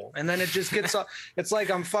uncomfortable. And then it just gets it's like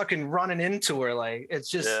I'm fucking running into her. Like, it's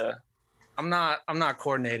just, I'm not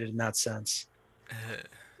coordinated in that sense.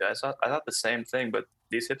 Yeah, I thought the same thing, but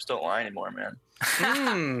these hips don't lie anymore,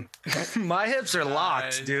 man. My hips are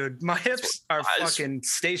locked, dude. My hips are fucking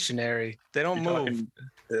stationary. They don't move.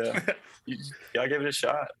 You gotta give it a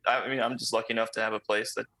shot. I mean, I'm just lucky enough to have a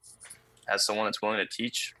place that has someone that's willing to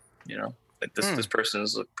teach, you know, like this person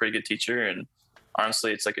is a pretty good teacher. And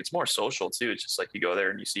honestly, it's like, it's more social too. It's just like you go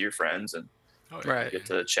there and you see your friends and you get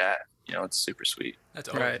to chat, you know, it's super sweet. That's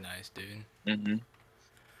always nice, dude. Mm-hmm.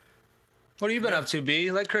 What have you been up to, B?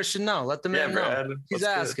 Let Christian know. Let the man know. He's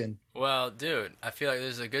asking. Well, dude, I feel like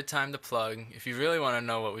this is a good time to plug. If you really want to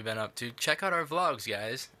know what we've been up to, check out our vlogs,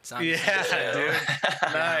 guys. It's on dude.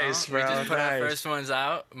 Nice, bro. We just put our first ones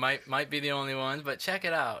out. Might be the only ones, but check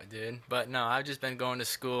it out, dude. But no, I've just been going to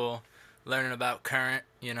school, learning about current,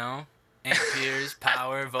 you know, amperes,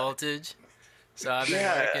 power, voltage. So I've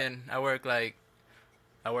been working.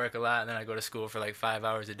 I work a lot, and then I go to school for like 5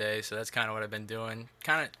 hours a day. So that's kind of what I've been doing.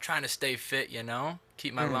 Kind of trying to stay fit, you know,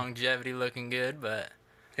 keep my longevity looking good. But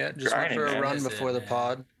just went for a run before the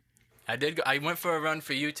pod. I went for a run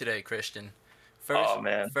for you today, Christian.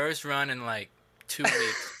 First run in like 2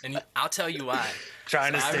 weeks, and I'll tell you why.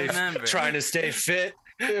 Trying to stay fit.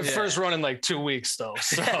 First run in like 2 weeks though,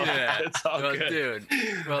 so it's all good. Dude.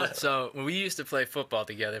 Well, so we used to play football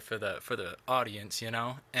together for the audience, you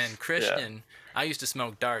know. And Christian, I used to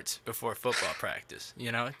smoke darts before football practice, you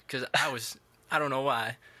know, because I don't know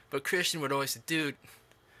why, but Christian would always say, dude,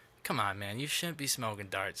 come on, man, you shouldn't be smoking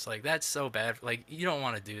darts. Like, that's so bad. Like, you don't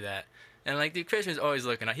want to do that. And like, the Christian's always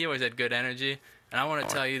looking. He always had good energy. And I want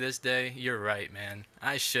to tell you this day, you're right, man.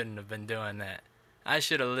 I shouldn't have been doing that. I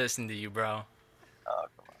should have listened to you, bro. Oh,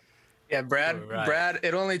 come on. Yeah, Brad,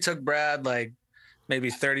 it only took Brad like maybe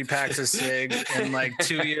 30 packs of cig and like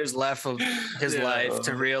 2 years left of his life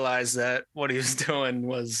to realize that what he was doing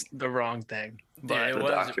was the wrong thing. But it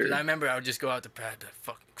was. I remember I would just go out to Brad, the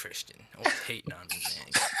fucking Christian, always hating on me,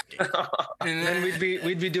 man. And then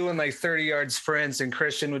we'd be doing like 30-yard sprints, and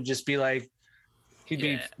Christian would just be like, he'd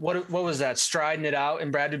be what was that, striding it out,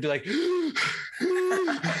 and Brad would be like, oh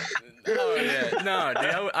yeah, no,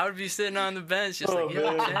 dude, I would be sitting on the bench just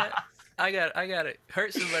Chat, I got to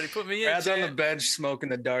hurt somebody, put me in. Brad's on the bench smoking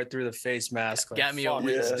the dart through the face mask. Like, got me a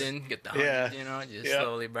Winston, get the 100, you know, just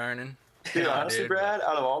slowly burning. Dude, honestly, Brad,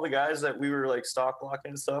 out of all the guys that we were like stock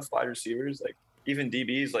blocking and stuff, wide receivers, like even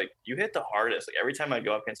DBs, like you hit the hardest. Like every time I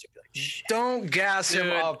go up against you, I'd be like, shit. Don't gas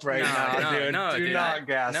him up now, dude. Do not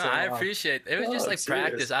gas him up. I appreciate it. It was just like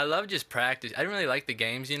practice. I love just practice. I didn't really like the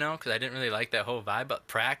games, you know, because I didn't really like that whole vibe. But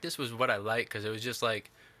practice was what I liked, because it was just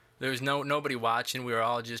like there was nobody watching. We were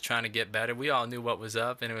all just trying to get better. We all knew what was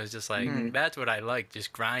up, and it was just like that's what I liked,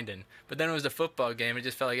 just grinding. But then it was the football game. It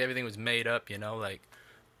just felt like everything was made up, you know, like,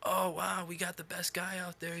 oh wow, we got the best guy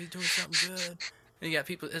out there. He's doing something good. And you got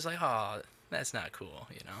people. It's like, oh, that's not cool,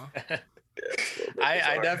 you know.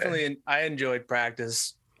 I definitely enjoyed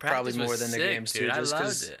practice probably more than the games too. Just I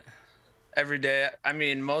loved it. Every day, I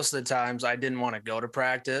mean, most of the times I didn't want to go to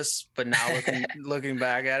practice, but now looking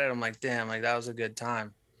back at it, I'm like, damn, like that was a good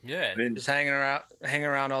time. Yeah, just hanging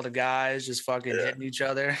around all the guys, just fucking hitting each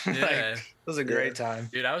other. Yeah, like, it was a great time.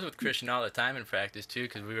 Dude, I was with Christian all the time in practice too,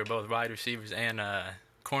 because we were both wide receivers and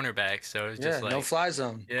cornerbacks, so it was just like no fly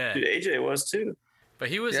zone. Yeah, dude, AJ was too. But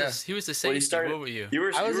he was the safety. What were you? You were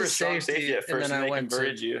a strong safety at first, and they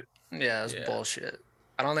converted you. Yeah, it was bullshit.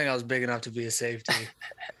 I don't think I was big enough to be a safety.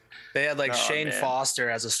 They had Shane Foster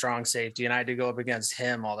as a strong safety, and I had to go up against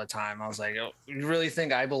him all the time. I was like, oh, you really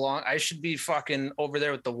think I belong? I should be fucking over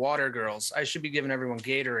there with the water girls. I should be giving everyone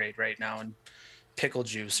Gatorade right now and pickle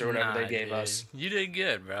juice or whatever they gave us. You did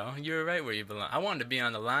good, bro. You were right where you belong. I wanted to be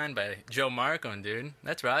on the line by Joe Markham, dude.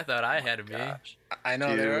 That's where I thought I had to be. I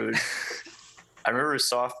know, dude. I remember his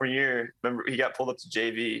sophomore year. Remember he got pulled up to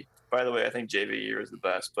JV. By the way, I think JV year was the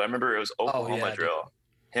best. But I remember it was Oklahoma drill. Dude.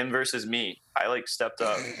 Him versus me. I stepped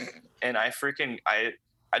up, and I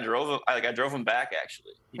drove him back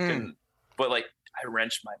actually. He couldn't, but I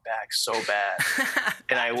wrenched my back so bad,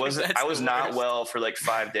 and I was not well for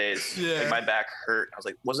 5 days. Yeah. My back hurt. I was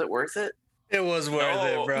like, was it worth it? It was worth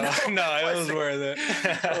it, bro. No, it was worth it.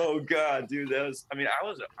 Oh God, dude, I don't know. I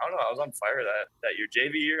was on fire that year.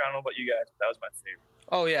 JV year. I don't know about you guys, but that was my favorite.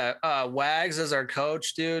 Oh yeah, Wags as our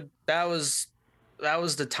coach, dude. That was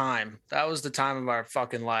the time. That was the time of our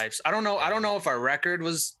fucking lives. I don't know if our record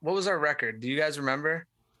was. What was our record? Do you guys remember?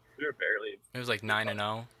 We were barely. It was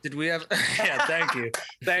 9-0. Did we have? Yeah, thank you.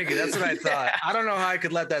 That's what I thought. I don't know how I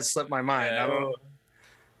could let that slip my mind. Yeah.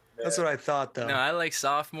 That's what I thought, though. No, I like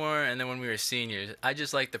sophomore, and then when we were seniors, I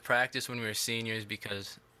just liked the practice when we were seniors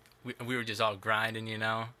because we were just all grinding, you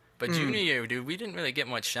know. But junior year, dude, we didn't really get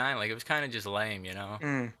much shine. It was kind of just lame, you know.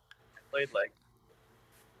 I played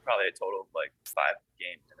probably a total of 5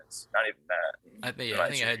 game minutes. Not even that. I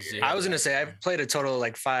think I had 0. I was gonna say I played a total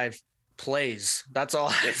of 5 plays. That's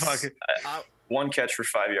all. One catch for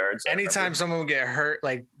 5 yards. Anytime someone would get hurt,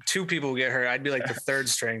 2 people would get hurt, I'd be the third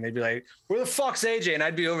string. They'd be like, "Where the fuck's AJ?" And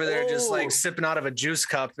I'd be over there just sipping out of a juice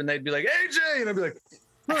cup, and they'd be like, "AJ," and I'd be like,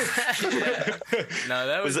 No,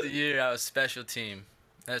 that was the year I was special team.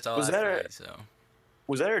 That's all.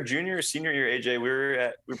 Was that our junior or senior year, AJ? We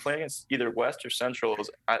were playing against either West or Central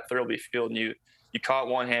at Thurlby Field, and you caught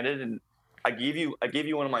one-handed, and I gave you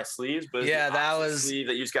one of my sleeves, but that was sleeve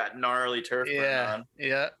that you just got gnarly turf burn on.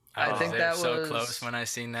 Yeah. I think that was so close when I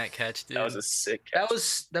seen that catch, dude. That was a sick catch.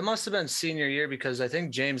 That must have been senior year because I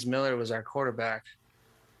think James Miller was our quarterback.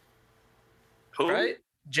 Who? Right?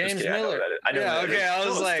 James Miller. I know that. Okay. I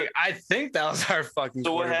was I think that was our fucking.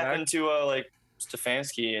 So what happened to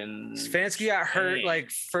Stefanski and Stefanski got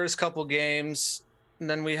hurt first couple games, and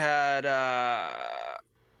then we had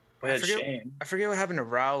Shane. I forget what happened to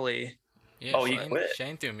Rowley. Yeah, he quit.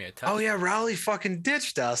 Shane threw me a touchdown. Oh yeah, Rowley fucking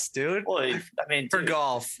ditched us, dude. Well, for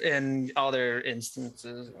golf and other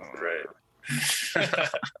instances. Right.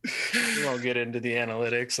 We won't get into the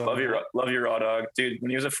analytics. Love your raw dog, dude. When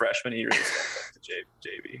he was a freshman, he really stepped to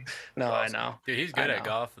JV. No, awesome. I know, dude. He's good at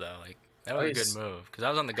golf though. That was a good move because I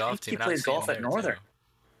was on the golf team. He plays golf at Northern.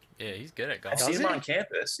 Too. Yeah, he's good at golf. I've seen him on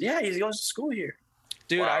campus. Yeah, he goes to school here.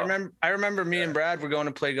 Dude, wow. I remember me and Brad were going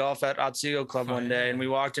to play golf at Otsego Club one day, and we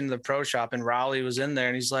walked into the pro shop, and Rowley was in there,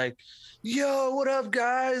 and he's like, "Yo, what up,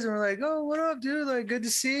 guys?" And we're like, "Oh, what up, dude? Good to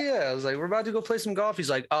see you." I was like, "We're about to go play some golf." He's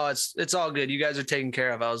like, "Oh, it's all good. You guys are taken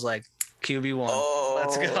care of." I was like, "QB1,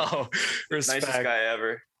 let's go." Respect. Nicest guy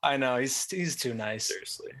ever. I know he's too nice.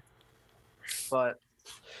 Seriously, but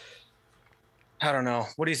I don't know.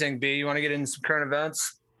 What do you think, B? You want to get into some current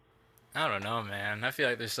events? I don't know, man. I feel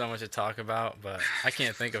like there's so much to talk about, but I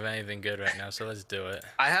can't think of anything good right now, so let's do it.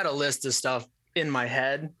 I had a list of stuff in my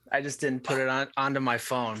head. I just didn't put it onto my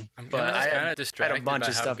phone. But I had a bunch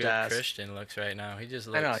of stuff to ask. Christian looks right now. He just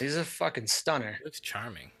looks. I know, he's a fucking stunner. He looks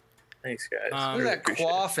charming. Thanks, guys. Look at that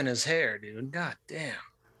coif in his hair, dude. God damn.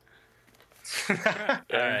 All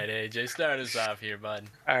right, AJ, start us off here, bud.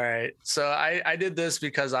 All right. So I did this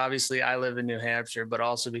because obviously I live in New Hampshire, but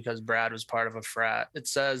also because Brad was part of a frat. It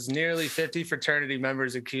says nearly 50 fraternity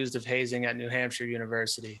members accused of hazing at New Hampshire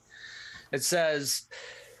University. It says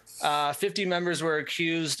 50 members were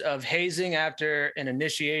accused of hazing after an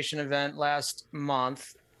initiation event last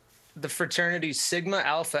month. The fraternity Sigma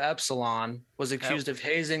Alpha Epsilon was accused of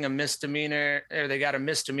hazing a misdemeanor, or they got a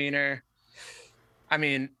misdemeanor. I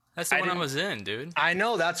mean, that's the one I was in, dude. I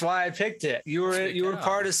know. That's why I picked it. You were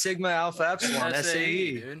part of Sigma Alpha Epsilon,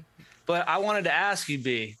 SAE. Dude. But I wanted to ask you,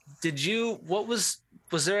 B,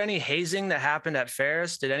 was there any hazing that happened at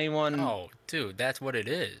Ferris? Did anyone? Oh, dude, that's what it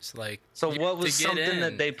is. So what was something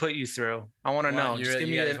that they put you through? I want to know. Just give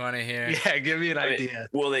me you guys want to hear? Yeah, give me an idea.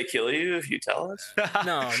 Will they kill you if you tell us?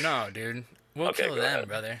 No, dude. We'll kill them,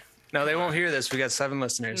 brother. No, they won't hear this. We got 7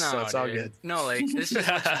 listeners, so it's all good. No, this is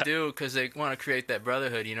what you do because they want to create that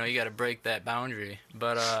brotherhood. You know, you got to break that boundary.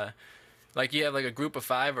 But you have a group of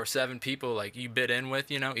 5 or 7 people you bid in with,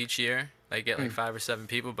 each year. Get 5 or 7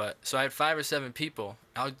 people. But so I had 5 or 7 people.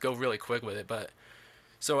 I'll go really quick with it, but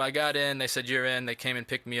So I got in, they said, you're in. They came and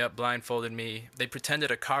picked me up, blindfolded me. They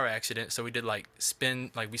pretended a car accident, so we did like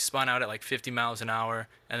we spun out at like 50 miles an hour,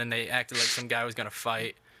 and then they acted like some guy was going to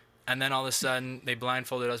fight. And then all of a sudden, they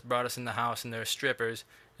blindfolded us, brought us in the house, and there were strippers.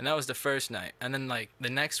 And that was the first night. And then like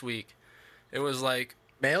the next week, it was like...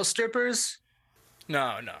 Male strippers?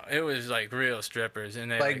 No, it was like real strippers.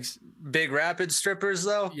 And they like big rapid strippers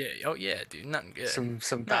though? Yeah, oh yeah, dude, nothing good.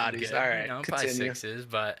 Some bodies, all right, probably 6s,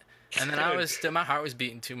 but... And then I was still, my heart was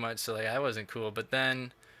beating too much, so like I wasn't cool. But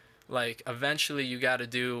then, like eventually, you got to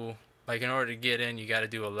do like in order to get in, you got to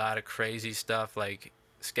do a lot of crazy stuff like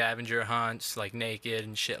scavenger hunts, like naked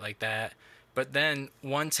and shit like that. But then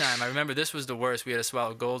one time, I remember this was the worst. We had to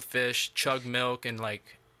swallow goldfish, chug milk, and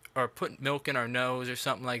or put milk in our nose or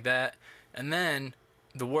something like that. And then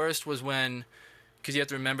the worst was when, because you have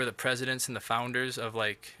to remember the presidents and the founders of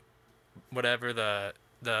like whatever the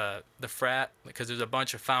frat, because there's a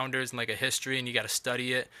bunch of founders and like a history, and you got to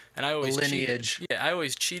study it. And I always lineage. I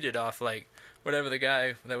always cheated off like whatever the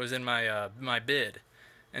guy that was in my my bid.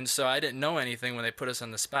 And so I didn't know anything when they put us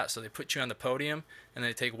on the spot. So they put you on the podium, and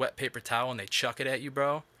they take wet paper towel and they chuck it at you,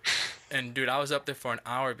 bro. And dude, I was up there for an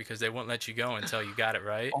hour because they wouldn't let you go until you got it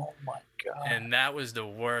right. Oh my god. And that was the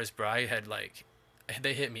worst, bro. I had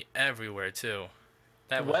they hit me everywhere too.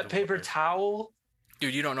 That wet paper towel.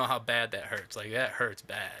 Dude, you don't know how bad that hurts. Like, that hurts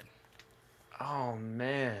bad. Oh,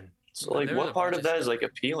 man. So, like, what part of that is, like,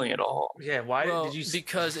 appealing at all? Yeah, why did you...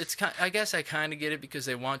 Because it's kind... I guess I kind of get it because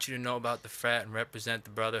they want you to know about the frat and represent the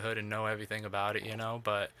brotherhood and know everything about it, you know?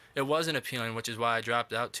 But it wasn't appealing, which is why I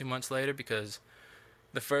dropped out 2 months later, because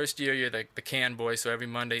the first year you're the can boy, so every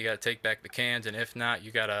Monday you got to take back the cans, and if not, you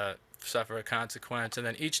got to suffer a consequence. And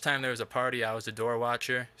then each time there was a party, I was the door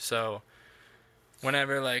watcher, so...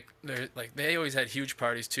 Whenever, they always had huge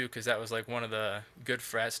parties, too, because that was, like, one of the good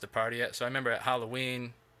frats to party at. So I remember at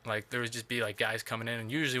Halloween, like, there would just be, like, guys coming in.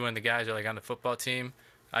 And usually when the guys are, like, on the football team,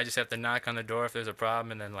 I just have to knock on the door if there's a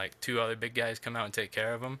problem. And then, like, 2 other big guys come out and take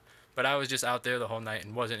care of them. But I was just out there the whole night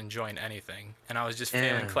and wasn't enjoying anything. And I was just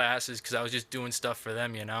failing classes because I was just doing stuff for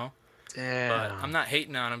them, you know? Damn. But I'm not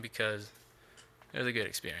hating on them because it was a good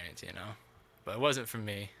experience, you know? But it wasn't for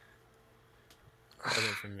me.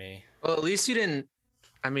 Well, at least you didn't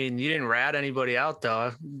rat anybody out,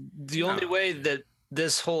 though. The only way that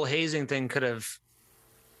this whole hazing thing could have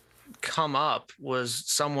come up was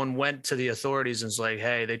someone went to the authorities and was like,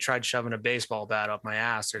 hey, they tried shoving a baseball bat up my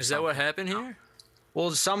ass or something. Is that what happened here?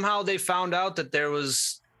 Well, somehow they found out that there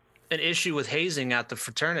was an issue with hazing at the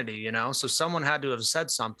fraternity, you know? So someone had to have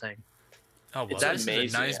said something. Oh, well, that's a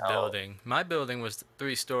nice building. My building was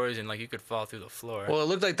 3 stories and, like, you could fall through the floor. Well, it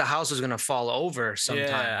looked like the house was going to fall over sometimes.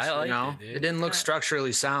 Yeah, I liked it, dude. It didn't look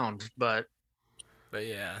structurally sound, but... But,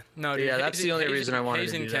 yeah. No, dude, yeah, that's the only reason I wanted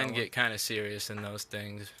to do that. Hazing can get kind of serious in those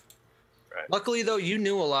things. Right. Luckily, though, you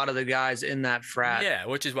knew a lot of the guys in that frat. Yeah,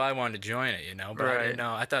 which is why I wanted to join it, you know? But I didn't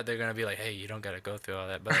know. I thought they were going to be like, hey, you don't got to go through all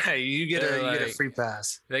that. But hey, you get a free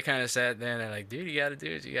pass. They kind of sat there and they're like, dude, you got to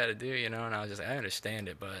do what you got to do, you know? And I was just like, I understand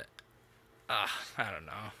it, but... I don't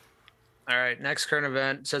know. All right. Next current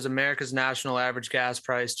event says America's national average gas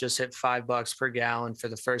price just hit $5 per gallon for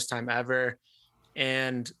the first time ever.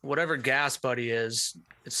 And whatever Gas Buddy is,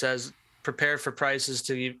 it says prepare for prices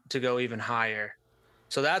to go even higher.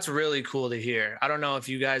 So that's really cool to hear. I don't know if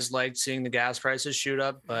you guys liked seeing the gas prices shoot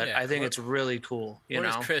up, but I think it's really cool. What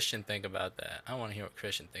does Christian think about that? I want to hear what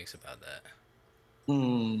Christian thinks about that.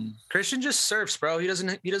 Christian just surfs, bro. He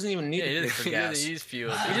doesn't even need to pay for gas. He doesn't use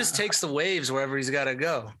fuel. He just takes the waves wherever he's got to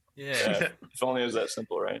go. Yeah. If only it was that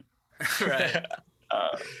simple, right? Right.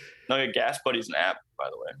 No, Gas Buddy's an app, by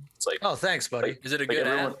the way. It's like, oh, thanks, buddy. Like, is it a good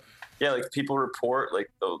app? Yeah, like people report like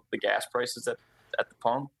the gas prices at the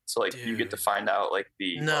pump. So like you get to find out like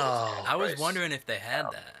the I was wondering if they had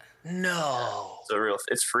that. No.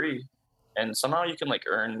 It's free, and somehow you can like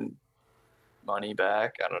earn money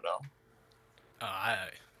back. I don't know. I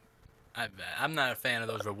bet. I'm not a fan of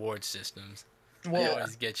those reward systems. They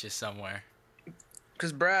always get you somewhere.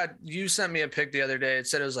 Because Brad, you sent me a pic the other day. It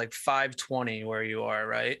said it was like 520 where you are,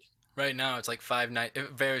 right? Right now it's like 5.9. It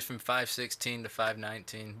varies from 5.16 to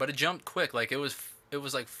 5.19, but it jumped quick. Like it was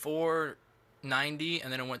like 4.90,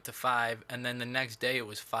 and then it went to 5, and then the next day it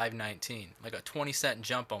was 5.19, like a 20-cent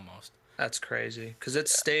jump almost. That's crazy because it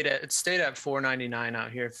stayed at $4.99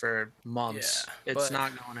 out here for months. Yeah, it's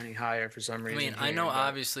not going any higher for some reason. I mean, I know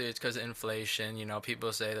obviously it's because of inflation. You know,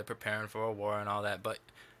 people say they're preparing for a war and all that, but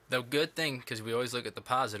the good thing, because we always look at the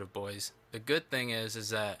positive, boys. The good thing is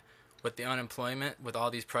that with the unemployment, with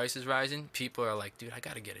all these prices rising, people are like, dude, I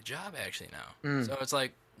got to get a job actually now. So it's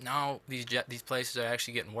like now these places are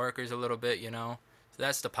actually getting workers a little bit, you know. So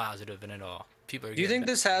that's the positive in it all. people are. Do you think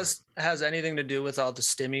this has anything to do with all the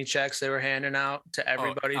stimmy checks they were handing out to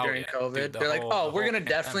everybody during COVID? Dude, They're like, oh, we're gonna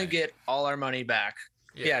definitely get all our money back.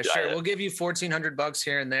 Yeah, sure. We'll give you $1,400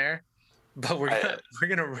 here and there, but we're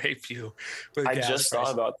gonna rape you with gas just prices.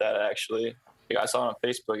 thought about that actually. I saw on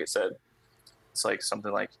Facebook. It said it's like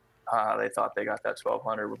something like, they thought they got that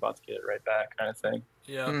 1,200. We're about to get it right back, kind of thing.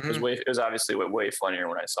 Yeah, Mm-hmm. It was obviously way funnier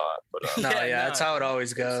when I saw it. But that's how it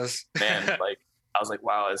always goes. Man, like I was like,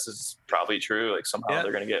 wow, this is probably true. Like somehow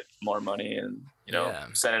they're gonna get more money and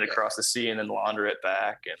send it across the sea and then launder it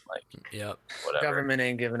back and like whatever. Government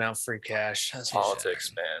ain't giving out free cash. That's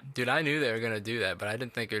politics, man. Dude, I knew they were gonna do that, but I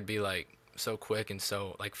didn't think it'd be like so quick and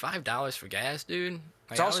so like $5 for gas, dude. Like,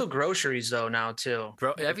 it's also groceries though now too.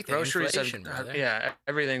 Everything, groceries,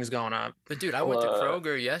 everything's going up. But dude, I went to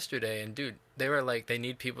Kroger yesterday, and dude, they were like, they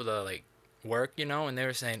need people to like work, and they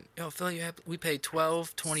were saying, yo, Phil, we pay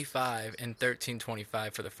 $12.25 and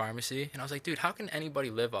 $13.25 for the pharmacy, and I was like, dude, how can anybody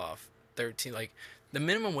live off 13? Like, the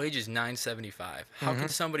minimum wage is $9.75. How can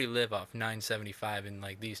somebody live off $9.75 in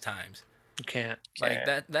like these times? You can't. Like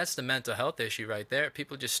that's the mental health issue right there.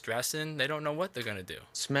 People just stressing. They don't know what they're gonna do.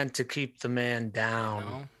 It's meant to keep the man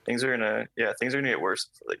down. Things are gonna get worse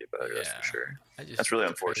before they get better. That's for sure. That's really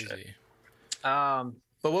unfortunate. Crazy. But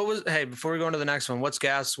before we go into the next one, what's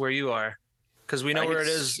gas where you are? Because we know where it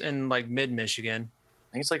is in like mid-Michigan.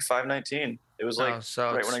 I think it's like $5.19. It was like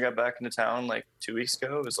right when I got back into town like 2 weeks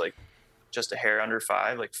ago. It was like just a hair under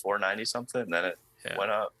 $5, like $4.90 something, and then it went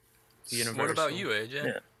up. What about you, AJ?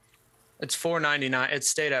 Yeah. It's $4.99. It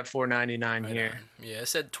stayed at $4.99 here. Yeah, it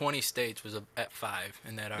said 20 states was at $5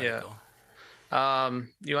 in that article.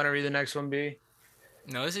 You want to read the next one, B?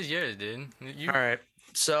 No, this is yours, dude. All right.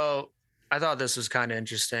 So I thought this was kind of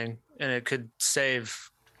interesting, and it could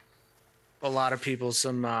save a lot of people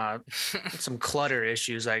some clutter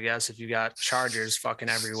issues, I guess, if you got chargers fucking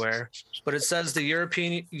everywhere. But it says the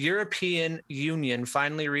European Union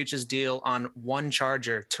finally reaches deal on one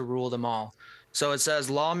charger to rule them all. So it says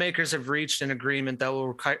lawmakers have reached an agreement that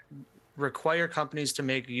will require companies to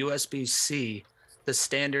make USB-C the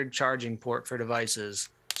standard charging port for devices.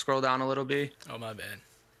 Scroll down a little bit. Oh, my bad.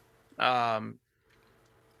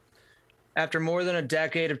 After more than a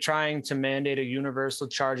decade of trying to mandate a universal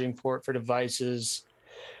charging port for devices,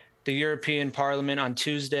 the European Parliament on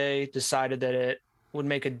Tuesday decided that it would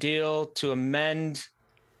make a deal to amend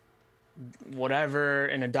whatever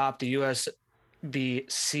and adopt the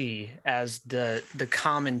USB-C as the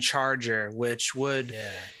common charger, which would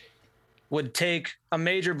take a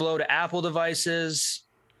major blow to Apple devices,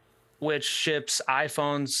 which ships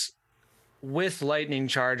iPhones with lightning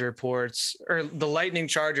charger ports, or the lightning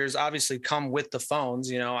chargers obviously come with the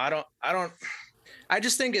phones. I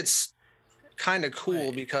just think it's kind of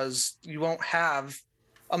cool because you won't have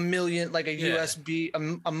a million, like a USB,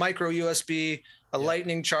 a micro USB, a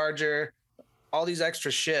lightning charger, all these extra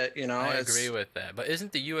shit, I agree with that. But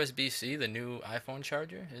isn't the USB-C the new iPhone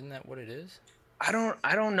charger? Isn't that what it is? I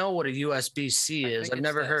don't know what a USB-C is. I've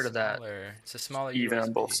never heard of that. It's a smaller even USB.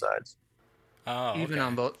 On both sides. Oh, even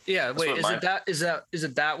on both. Yeah. Wait, is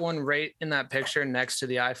it that one right in that picture next to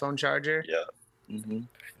the iPhone charger? Yeah. Mm-hmm.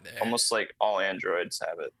 Almost like all Androids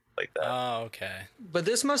have it like that. Oh, okay. But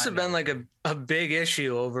this must have been like a big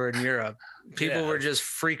issue over in Europe. People were just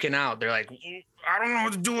freaking out. They're like, I don't know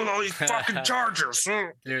what to do with all these fucking chargers.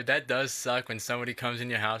 Dude, that does suck when somebody comes in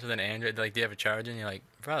your house with an Android. Like, do you have a charger? And you're like,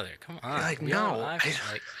 brother, come on. You're like, no.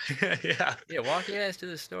 Yeah, walk your ass to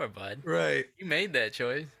the store, bud. Right. You made that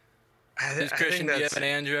choice. Christian, do you have an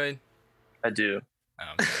Android? I do.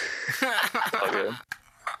 Okay.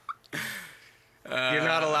 You're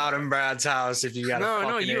not allowed in Brad's house if you got a fucking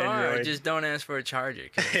Android. No, you are. Just don't ask for a charger.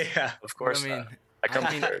 Yeah, of course. I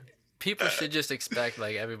mean, people should just expect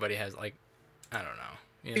like everybody has like, I don't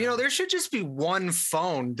know. There should just be one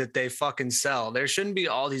phone that they fucking sell. There shouldn't be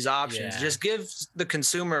all these options. Just give the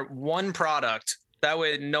consumer one product. That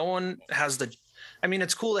way, no one has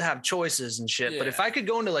it's cool to have choices and shit, but if I could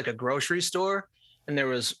go into like a grocery store and there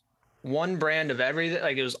was one brand of everything,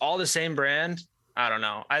 like it was all the same brand, I don't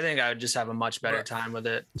know. I think I would just have a much better time with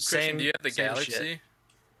it. Christian, do you have the Galaxy? Shit.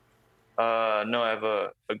 No, I have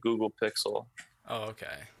a Google Pixel. Oh,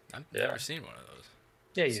 okay. I've never seen one of those.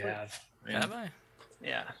 Yeah, you have. Have I?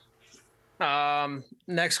 Yeah.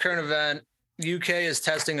 Next current event, UK is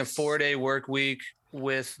testing a 4-day work week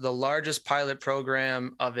with the largest pilot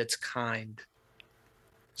program of its kind.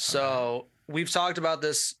 So we've talked about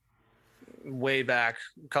this way back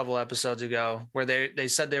a couple episodes ago where they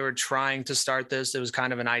said they were trying to start this. It was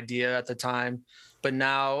kind of an idea at the time, but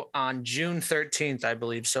now on June 13th, I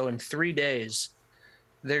believe, so in 3 days,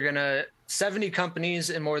 they're 70 companies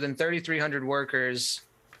and more than 3,300 workers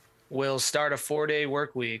will start a 4-day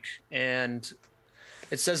work week. And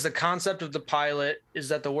it says the concept of the pilot is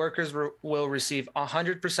that the workers will receive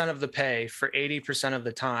 100% of the pay for 80% of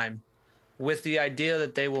the time, with the idea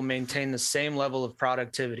that they will maintain the same level of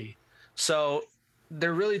productivity. So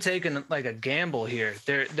they're really taking like a gamble here.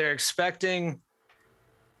 They're expecting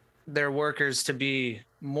their workers to be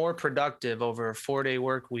more productive over a 4-day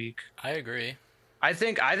work week. I agree. I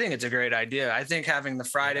think it's a great idea. I think having the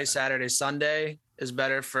Friday, Saturday, Sunday is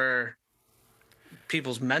better for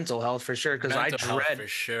people's mental health for sure. Because I dread, for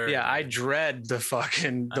sure, yeah, dude. I dread the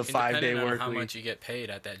 5-day work week. How much you get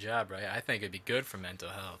paid at that job, right? I think it'd be good for mental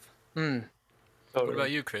health. Totally. What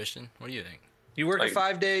about you, Christian? What do you think? You work a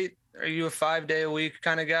 5-day? Are you a 5-day a week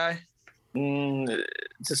kind of guy? It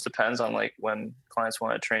just depends on like when clients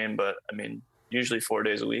want to train, but I mean, usually 4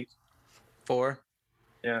 days a week. 4?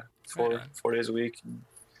 Yeah, 4 days a week.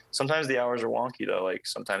 Sometimes the hours are wonky though. Like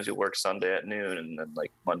sometimes you work Sunday at noon and then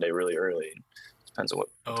like Monday really early. Depends on what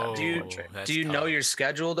time you want to train. Do you know your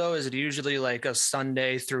schedule though? Is it usually like a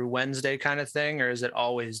Sunday through Wednesday kind of thing, or is it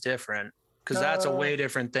always different? Because that's a way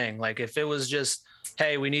different thing. Like if it was just,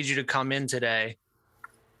 hey, we need you to come in today,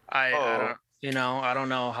 I don't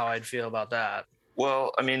know how I'd feel about that.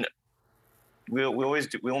 Well, I mean, we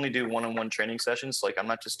only do one-on-one training sessions. Like I'm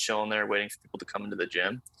not just chilling there waiting for people to come into the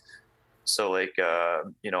gym. So like,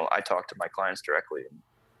 I talk to my clients directly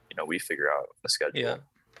and, we figure out a schedule. Yeah.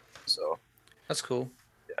 So that's cool.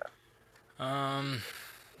 Yeah. I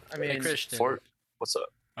mean, hey, Christian. What's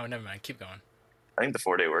up? Oh, never mind. Keep going. I think the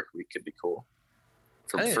 4-day work week could be cool.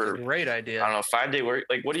 I think it's a great idea. I don't know, 5-day work.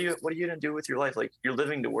 Like, what are you gonna do with your life? Like, you're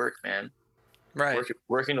living to work, man. Right.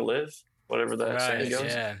 Working to live, whatever that saying goes.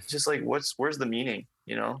 Yeah. It's just like, where's the meaning?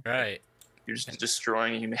 Right. You're just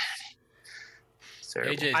destroying humanity. It's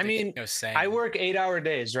terrible. AJ's I mean, I work 8-hour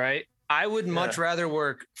days, right? I would much rather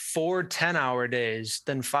work 4 10-hour days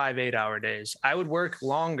than 5 8-hour days. I would work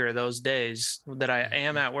longer those days that I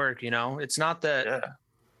am at work. It's not that. Yeah.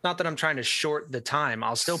 Not that I'm trying to short the time.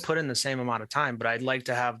 I'll still put in the same amount of time, but I'd like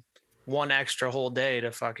to have one extra whole day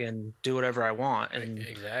to fucking do whatever I want and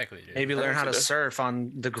exactly, dude. Maybe learn how to surf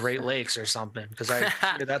on the Great Lakes or something, because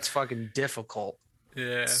that's fucking difficult.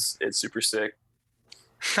 Yeah, it's super sick.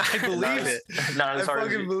 I believe it. Not as hard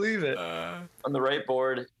as you believe it. On the right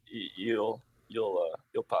board, you'll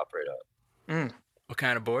pop right up. What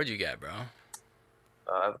kind of board you got, bro?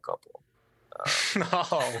 I have a couple.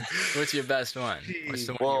 What's your best one? What's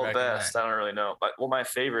the one you recommend? Best, I don't really know. My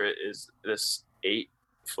favorite is this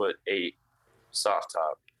 8'8" soft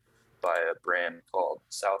top by a brand called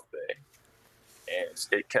South Bay, and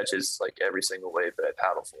it catches like every single wave that I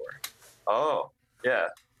paddle for. Oh yeah.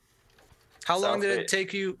 How long did it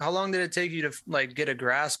take you to like get a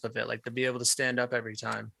grasp of it, like to be able to stand up every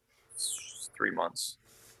time? 3 months.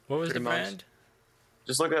 What was the brand?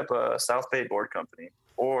 Just look up South Bay Board Company,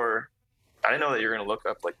 or I didn't know that you're gonna look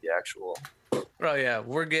up like the actual. Oh yeah,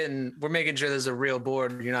 we're making sure there's a real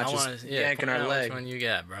board. You're not just yanking our leg. Which one you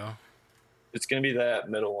got, bro? It's gonna be that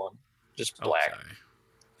middle one, just black.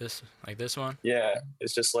 This one? Yeah,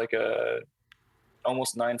 it's just like a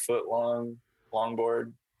almost 9 foot long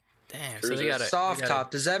board. Damn. So they got a soft top.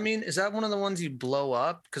 Does that mean, is that one of the ones you blow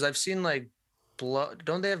up? Because I've seen like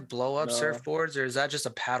don't they have blow up surfboards, or is that just a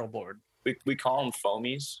paddle board? We call them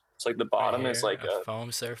foamies. It's like the bottom is like a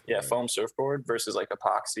foam surfboard. Yeah, foam surfboard versus like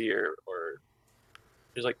epoxy or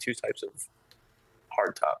there's like 2 types of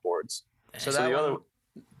hard top boards. So the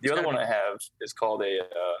other one I have is called a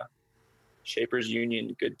Shapers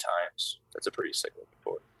Union Good Times. That's a pretty sick looking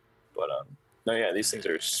board. But these things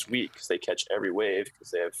are sweet because they catch every wave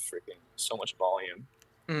because they have freaking so much volume.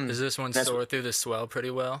 Does this one soar through the swell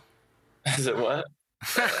pretty well? Is it what?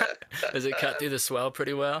 Does it cut through the swell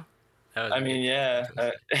pretty well? Yeah.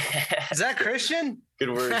 Is that Christian? Good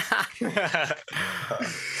word.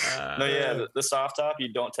 The soft top, you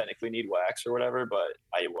don't technically need wax or whatever, but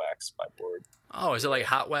I wax my board. Oh, is it like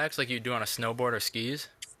hot wax like you do on a snowboard or skis?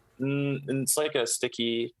 It's like a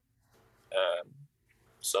sticky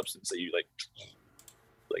substance that you like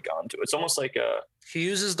onto. It's almost like a. He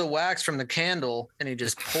uses the wax from the candle and he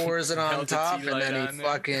just pours it on top, and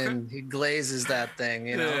then he glazes that thing.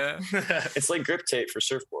 Yeah. It's like grip tape for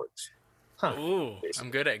surfboards. Huh. Ooh, basically.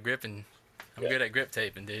 I'm good at gripping. I'm good at grip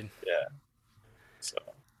taping, dude. Yeah. So.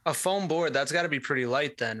 A foam board, that's got to be pretty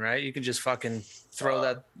light then, right? You can just fucking throw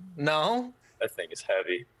that. No. That thing is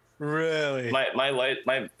heavy. Really?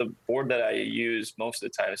 The board that I use most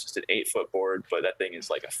of the time is just an 8-foot board, but that thing is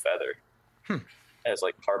like a feather. It has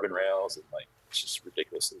like carbon rails and like it's just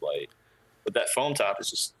ridiculously light. But that foam top is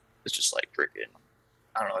just like freaking.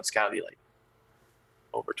 I don't know. It's got to be like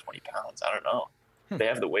over 20 pounds. I don't know. They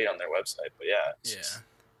have the weight on their website, but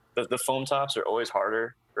the foam tops are always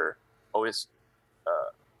harder or always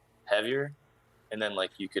heavier, and then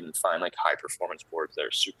like you can find like high performance boards that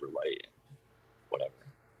are super light and whatever.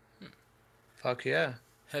 Fuck yeah.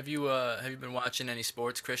 Have you been watching any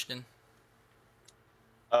sports, Christian?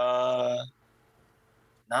 Not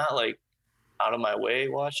like out of my way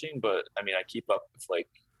watching, but I mean I keep up with like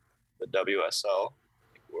the WSL,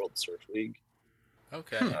 like World Surf League.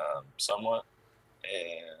 Okay. Somewhat.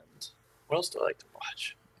 And what else do I like to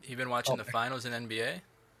watch? You been watching the finals in NBA?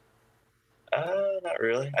 Not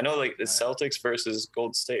really. I know like the Celtics versus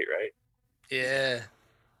Gold State, right? Yeah.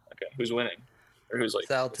 Okay. Who's winning? Or who's like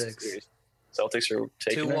Celtics? Celtics are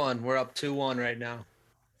taking 2-1. We're up 2-1 right now.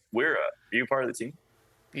 Are you part of the team?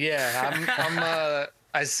 Yeah,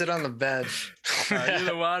 I sit on the bench. You're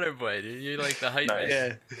the water boy, dude. You're like the hype man.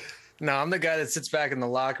 Yeah. No, I'm the guy that sits back in the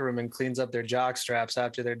locker room and cleans up their jock straps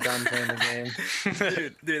after they're done playing the game.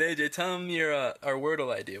 dude, AJ, tell them our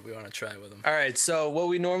Wordle idea we want to try with them. All right, so what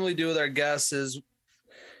we normally do with our guests is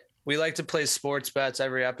we like to play sports bets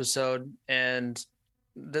every episode, and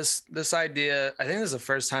this idea, I think this is the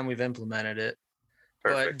first time we've implemented it.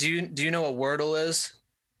 Perfect. But do you know what Wordle is?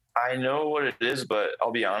 I know what it is, but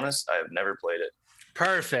I'll be honest, I've never played it.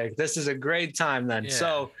 Perfect. This is a great time then. Yeah.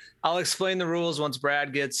 So I'll explain the rules once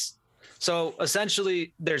Brad gets. So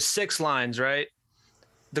essentially, there's 6 lines, right?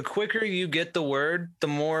 The quicker you get the word, the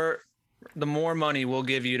more money we'll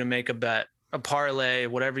give you to make a bet, a parlay,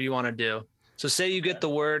 whatever you want to do. So say you get the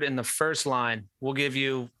word in the first line, we'll give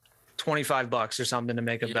you $25 or something to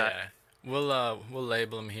make a bet. We'll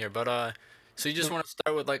label them here, but so you just want to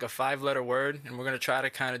start with like a 5-letter word, and we're gonna try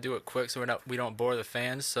to kind of do it quick so we don't bore the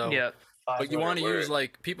fans. So yeah. But you want to use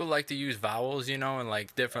like people like to use vowels, and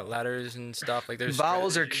like different letters and stuff. Like there's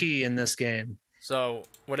vowels are key in this game. So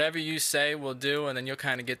whatever you say, we'll do, and then you'll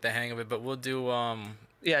kind of get the hang of it. But we'll do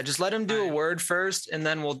yeah, just let him do a word first, and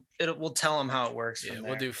then we'll tell him how it works. Yeah,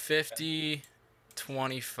 we'll do 50,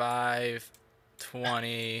 25,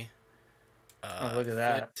 20. Look at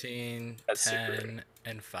that. 15, That's 10,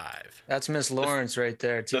 and 5. That's Miss Lawrence right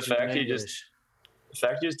there. The fact you just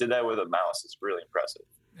did that with a mouse is really impressive.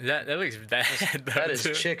 That looks bad. That is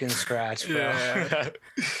chicken scratch, bro. Yeah.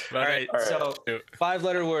 All right. So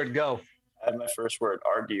 5-letter word, go. I have my first word,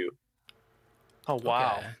 argue. Oh,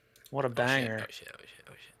 wow. Okay. What a banger. Oh, shit.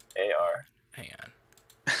 A-R. Hang on.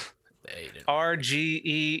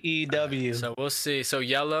 R-G-E-E-W. So we'll see. So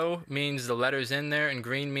yellow means the letter's in there, and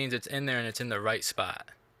green means it's in there and it's in the right spot.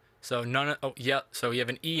 So so you have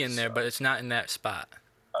an E in there, but it's not in that spot.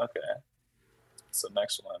 Okay. So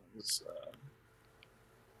next one is...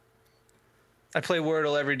 I play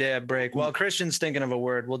Wordle every day at break. While Christian's thinking of a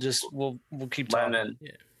word, we'll keep talking. Lemon.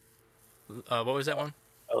 Yeah. What was that one?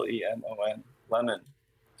 L-E-M-O-N. Lemon.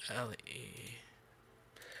 L-E.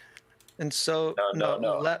 And so no.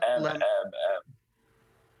 M.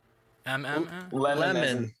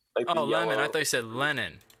 Lemon. Like lemon. I thought you said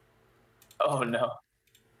Lennon. Oh no.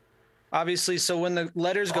 Obviously, so when the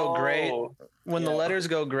letters go gray, the letters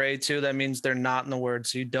go gray too, that means they're not in the word.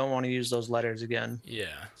 So you don't want to use those letters again. Yeah.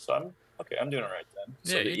 So I'm doing it right then.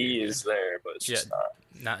 So the E is there, but it's just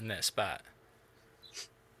not in that spot.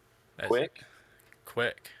 Quick.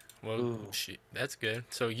 Well, shoot, that's good.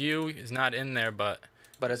 So U is not in there, but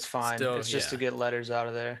it's fine. It's just to get letters out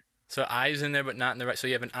of there. So I is in there, but not in the right. So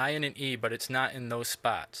you have an I and an E, but it's not in those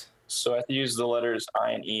spots. So I have to use the letters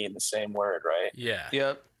I and E in the same word, right? Yeah.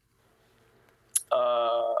 Yep.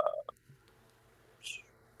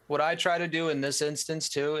 What I try to do in this instance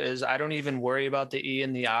too is I don't even worry about the E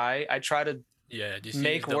and the I. I try to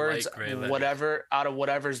make words out of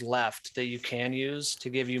whatever's left that you can use to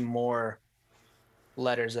give you more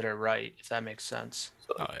letters that are right, if that makes sense.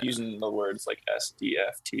 So using the words like S, D,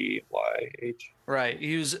 F, T, Y, H. Right.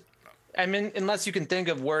 Unless you can think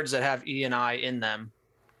of words that have E and I in them.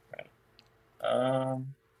 Right.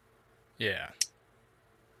 Yeah.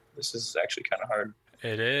 This is actually kind of hard.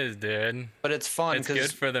 It is, dude. But it's fun. It's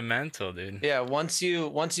good for the mental, dude. Yeah, once you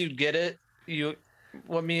get it,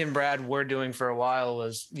 what me and Brad were doing for a while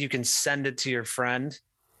was you can send it to your friend,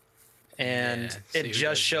 and it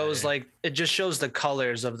just shows the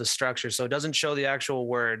colors of the structure. So it doesn't show the actual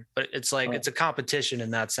word, but it's like it's a competition in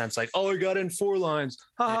that sense. Like, I got in 4 lines.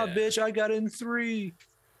 Haha, bitch, I got in 3.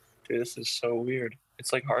 Dude, this is so weird.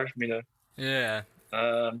 It's like hard for me to. Yeah.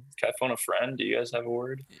 Can I phone a friend? Do you guys have a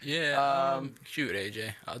word? Yeah. Shoot,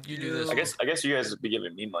 AJ. You do this. I guess you guys would be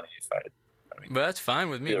giving me money if I but that's fine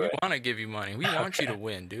with me. We want to give you money. We want you to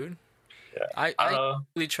win, dude. Yeah. I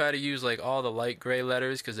really try to use like all the light gray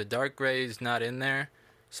letters because the dark gray is not in there.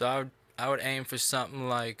 So I would aim for something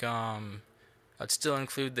like I I'd still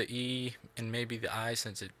include the E and maybe the I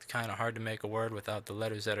since it's kind of hard to make a word without the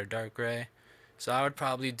letters that are dark gray. So I would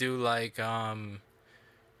probably do like no.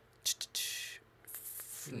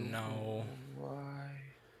 Why?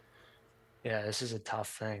 Yeah, this is a tough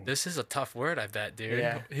thing. This is a tough word, I bet, dude.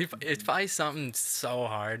 Yeah. It's probably something so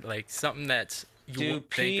hard, like something that's do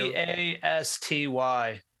PASTY.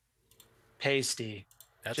 Pasty.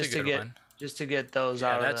 That's just a good one. Just to get those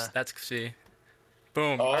out of the... That's see.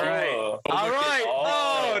 Boom. Oh. All right. All right.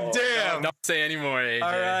 Oh, damn. Don't say anymore, AJ.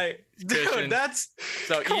 All right. Dude, that's...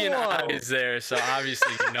 So E and I is there, so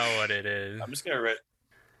obviously you know what it is. I'm just going to write...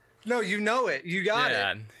 No, you know it. You got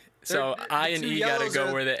it. So I and E got to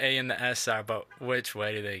go where the A and the S are, but which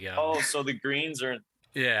way do they go? Oh, so the greens are...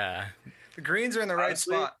 Yeah. The greens are in the right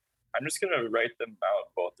spot. I'm just going to write them out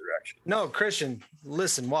both directions. No, Christian,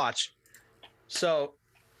 listen, watch. So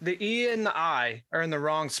the E and the I are in the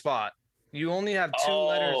wrong spot. You only have two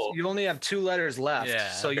letters. You only have two letters left.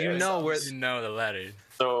 Yeah. So you know where... You know the letters.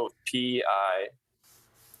 So P-I,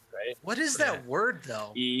 right? What is that word,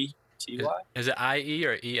 though? E-T-Y? Is it I-E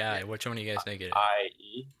or E-I? Which one do you guys think it is?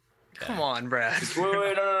 I-E. Come on, Brad.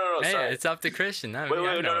 Wait, no. Hey, sorry. it's up to Christian. Wait,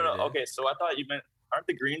 no. Okay, so I thought you meant, aren't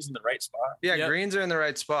the greens in the right spot? Yeah, greens are in the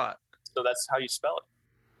right spot. So that's how you spell it.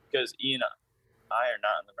 Because E and I are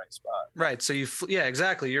not in the right spot. Right. So yeah,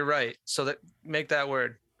 exactly. You're right. So that make that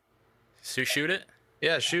word. So shoot it?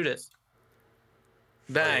 Yeah, shoot it.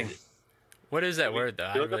 Bang. What is that word, though?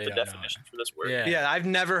 I look really up the don't definition for this word. Yeah, I've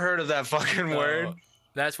never heard of that fucking word.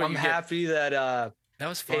 That's what I'm happy that that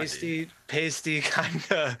was fun, pasty kind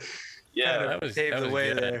of paved the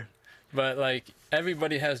way there. But like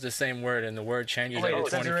everybody has the same word, and the word changes every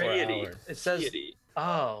 24 hours. It says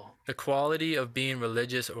the quality of being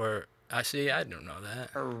religious, or I don't know that.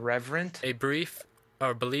 Or reverent. A brief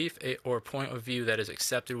or belief or point of view that is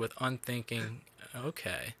accepted with unthinking.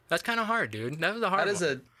 Okay, that's kind of hard, dude. That was a hard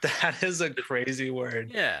one. That is a crazy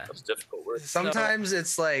word. Yeah, that's a difficult word. Sometimes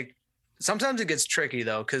it's like, sometimes it gets tricky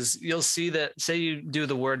though, because you'll see that, say you do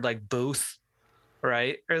the word like booth,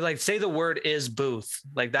 right? Or like say the word is booth,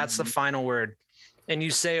 like that's the final word, and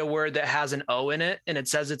you say a word that has an O in it, and it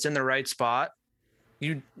says it's in the right spot.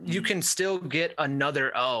 You can still get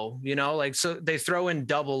another O, you know, like, so they throw in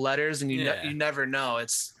double letters, and you never know.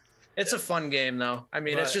 It's a fun game though. I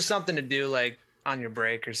mean, it's just something to do like on your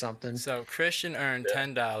break or something. So Christian earned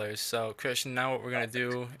 $10. So Christian, now what we're gonna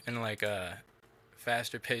do in like a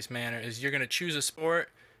faster paced manner is you're gonna choose a sport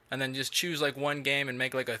and then just choose like one game and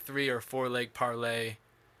make like a 3 or 4 leg parlay.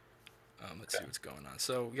 Let's see what's going on.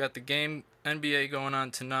 So we got the game NBA going on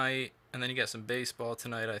tonight, and then you got some baseball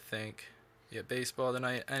tonight, I think. Yeah, baseball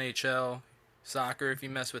tonight, NHL, soccer if you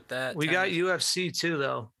mess with that. We got UFC too,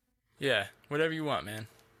 though. Yeah, whatever you want, man.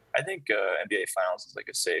 I think NBA Finals is like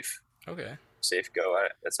a safe go.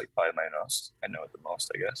 That's like probably my most. I know it the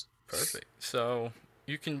most, I guess. Perfect. So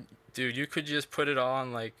you could just put it all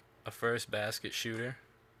on like a first basket shooter.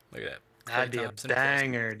 Look at that. That'd be a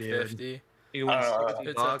banger, dude. 50. You want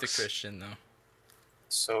it's up to Christian though.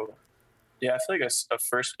 So, yeah, I feel like a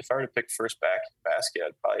first. If I were to pick first basket,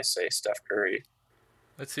 I'd probably say Steph Curry.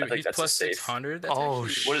 Let's see. He's plus 600. Oh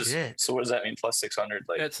shit! So what does that mean? Plus 600?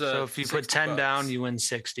 Like so if you put 10 down, you win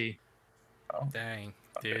 60. Oh. Dang,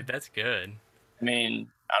 dude, that's good. I mean,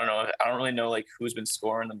 I don't know. I don't really know like who's been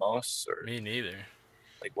scoring the most, or me neither.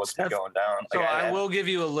 Like what's been going down. So I will give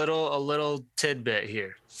you a little tidbit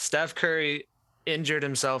here. Steph Curry injured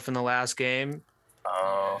himself in the last game.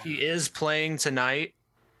 Oh. He is playing tonight.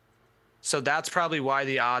 So that's probably why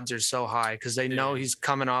the odds are so high, because they know he's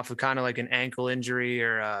coming off of kind of like an ankle injury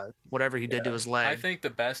or whatever he did to his leg. I think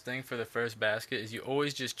the best thing for the first basket is you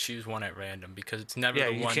always just choose one at random, because it's never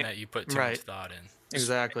the one that you put too much thought in.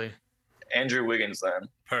 Exactly. Andrew Wiggins then.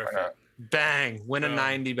 Perfect. Bang. Win a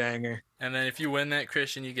 90 banger. And then if you win that,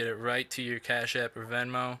 Christian, you get it right to your Cash App or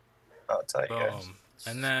Venmo. I'll tell you guys.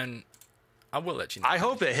 And then I will let you know. I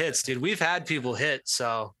hope it hits, dude. We've had people hit,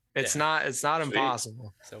 so it's not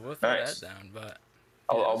impossible. So we'll throw that down, but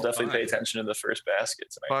I'll definitely pay attention to the first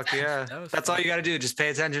basket tonight. Fuck yeah. That's all you got to do. Just pay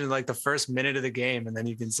attention to like the first minute of the game, and then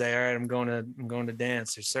you can say, all right, I'm going to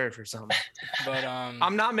dance or surf or something. But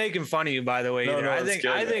I'm not making fun of you, by the way, either. I think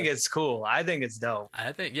it's cool. I think it's dope.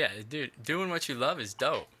 I think, dude, doing what you love is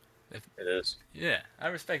dope. It is. Yeah, I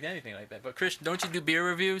respect anything like that. But Christian, don't you do beer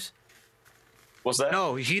reviews? What's that?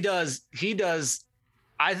 No, he does.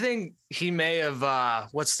 I think he may have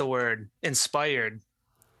what's the word? Inspired.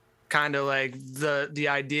 Kind of like the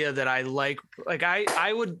idea that I like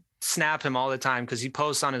I would snap him all the time because he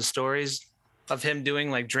posts on his stories of him doing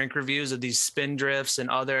like drink reviews of these spin drifts and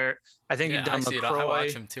other. I think he's done LaCroix. I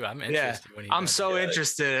watch him too. I'm interested when he I'm so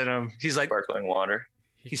interested in him. He's like sparkling water.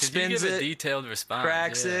 He spins give it, a detailed response,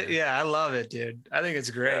 cracks it. Yeah, I love it, dude. I think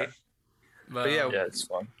it's great. But yeah, it's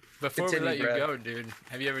fun. Before we let you go, dude,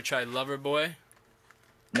 have you ever tried Loverboy?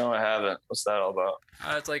 No, I haven't. What's that all about?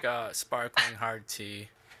 It's like a sparkling hard tea,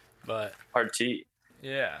 but hard tea.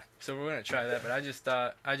 Yeah, so we're gonna try that. But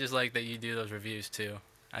I just like that you do those reviews too.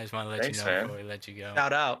 I just want to let Thanks, you know man. before we let you go.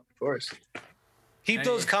 Shout out, of course. Keep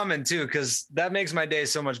those coming too, because that makes my day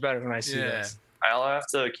so much better when I see this. I'll have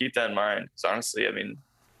to keep that in mind. Because honestly, I mean,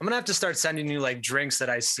 I'm gonna have to start sending you like drinks that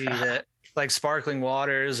I see that like sparkling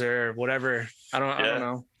waters or whatever. I don't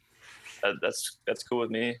know. That's cool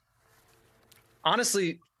with me.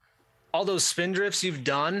 Honestly, all those spindrifts you've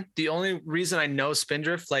done, the only reason I know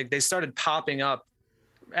spindrift, like they started popping up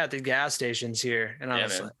at the gas stations here, and I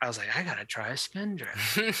was like, I gotta try a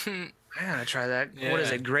spindrift. I gotta try that. Yeah. What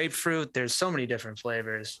is it? Grapefruit. There's so many different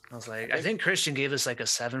flavors. I was like, I think Christian gave us like a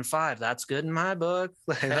 7.5. That's good in my book.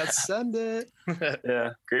 Like, let's send it.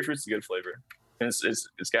 Yeah, grapefruit's a good flavor. And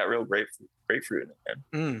it's got real grapefruit in it,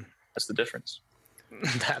 man. That's the difference.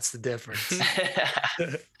 That's the difference.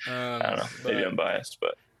 I don't know. Maybe I'm biased,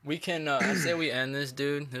 but we can. I say we end this,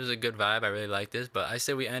 dude. This is a good vibe. I really like this, but I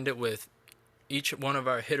say we end it with each one of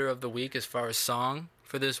our hitter of the week as far as song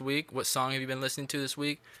for this week. What song have you been listening to this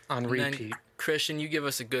week? On repeat. Then, Christian, you give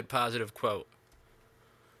us a good positive quote.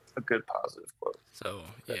 A good positive quote. So,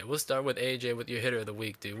 yeah, we'll start with AJ with your hitter of the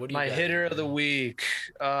week, dude. What do you My got hitter of the week.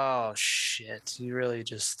 Oh, shit. You really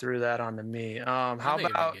just threw that onto me. How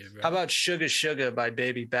about Sugar Sugar by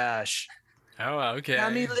Baby Bash? Oh, okay.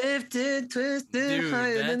 Got me lifted, twisted, dude,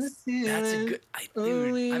 higher than the ceiling. That's a good...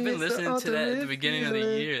 dude, I've been listening to that at the beginning of the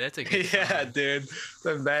year. That's a good song. Yeah, dude.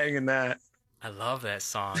 Been banging that. I love that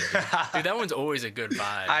song, dude. Dude, that one's always a good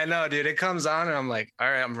vibe. I know, dude. It comes on and I'm like, all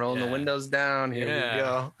right, I'm rolling the windows down. Here we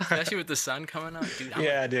go. Especially with the sun coming up, dude.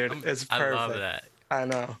 It's perfect. I love that. I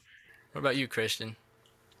know. What about you, Christian?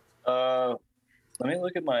 Let me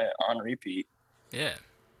look at my on repeat. Yeah.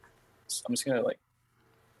 I'm just gonna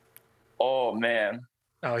oh man.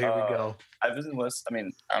 Oh, here we go. I've been listening. I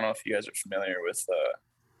mean, I don't know if you guys are familiar with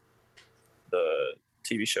the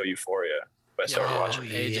TV show Euphoria. I started watching.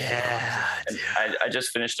 Yeah. And I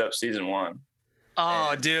just finished up season 1.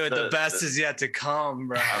 Oh, dude, the best is yet to come,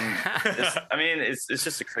 bro. It's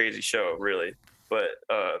just a crazy show, really. But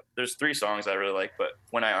there's 3 songs I really like. But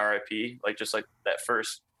When I R.I.P., just that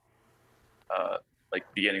first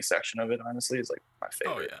beginning section of it, honestly, is my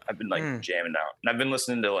favorite. Oh, yeah. I've been jamming out, and I've been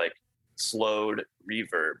listening to slowed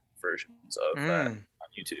reverb versions of that on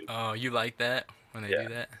YouTube. Oh, you like that when they do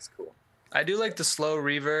that? It's cool. I do like the slow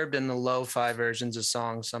reverb and the lo-fi versions of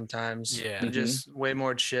songs sometimes. Yeah. Just way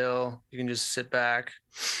more chill. You can just sit back.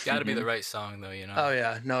 Got to be the right song, though, you know? Oh,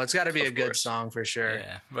 yeah. No, it's got to be a good song for sure.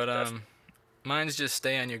 Yeah. But mine's just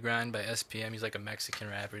Stay on Your Grind by SPM. He's like a Mexican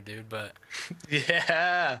rapper, dude, but...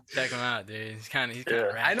 Yeah. Check him out, dude. He's kind of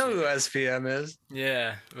rappy. I know who SPM is.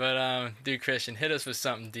 Yeah. But, dude, Christian, hit us with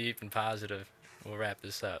something deep and positive. We'll wrap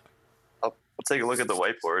this up. I'll take a look at the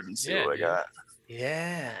whiteboard and see what I got.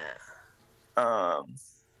 Yeah. I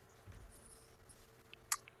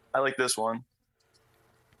like this one.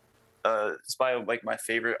 It's by my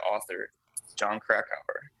favorite author, John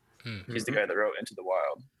Krakauer. Mm-hmm. He's the guy that wrote Into the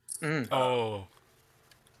Wild. And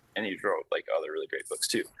he wrote other really great books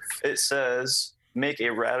too. It says, make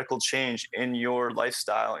a radical change in your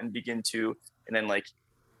lifestyle and begin to, and then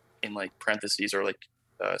in parentheses or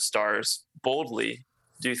stars, boldly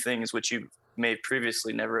do things which you may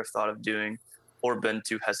previously never have thought of doing or been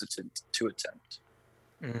too hesitant to attempt.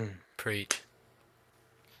 Preach.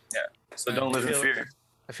 Yeah. So don't live in fear.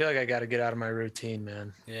 I feel like I got to get out of my routine,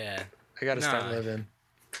 man. Yeah. I got to start living.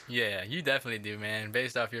 Yeah, you definitely do, man.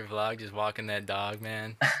 Based off your vlog, just walking that dog,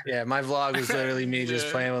 man. Yeah, my vlog was literally me just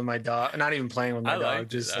playing with my dog. Not even playing with my dog.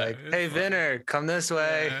 Just hey, Vinner, come this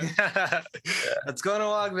way. Yeah. Let's go on a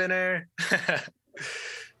walk, Vinner.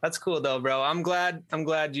 That's cool, though, bro. I'm glad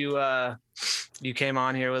you came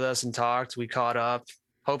on here with us and talked. We caught up.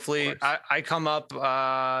 Hopefully, I come up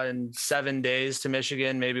in 7 days to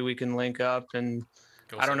Michigan. Maybe we can link up. And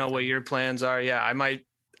I don't know what your plans are. Yeah, I might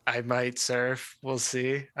surf. We'll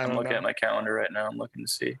see. I'm looking at my calendar right now. I'm looking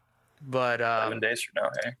to see. But 7 days from now,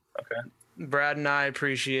 hey? Okay. Brad and I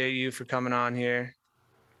appreciate you for coming on here.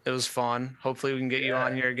 It was fun. Hopefully, we can get you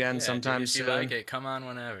on here again sometime soon. If you like it, come on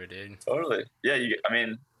whenever, dude. Totally. Yeah,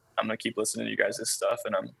 I'm gonna keep listening to you guys' stuff,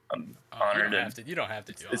 and I'm honored. You don't have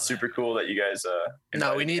to do. It's super cool that you guys.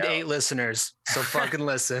 No, we need 8 listeners, so fucking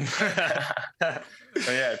listen. Yeah,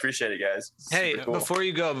 I appreciate it, guys. Hey, cool. before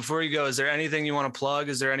you go, is there anything you want to plug?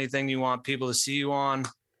 Is there anything you want people to see you on?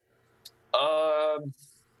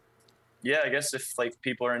 Yeah, I guess if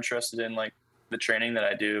people are interested in the training that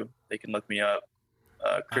I do, they can look me up.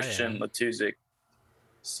 Christian Latuszek,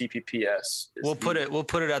 CPPS. We'll put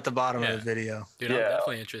it at the bottom of the video. Dude, I'm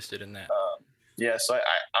definitely interested in that. So I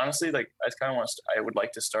honestly, like, I kind of I would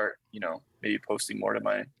like to start, maybe posting more to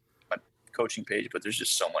my coaching page, but there's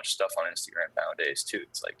just so much stuff on Instagram nowadays too.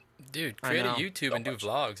 It's like, dude, create a YouTube and do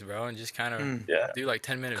vlogs, bro, and just kind of do like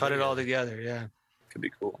 10-minute cut videos. it all together. Yeah, could be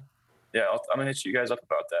cool. Yeah, I'm gonna hit you guys up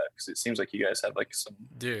about that because it seems like you guys have like some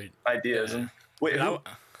ideas. And wait, I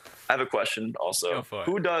have a question also.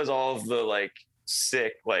 Who does all of the like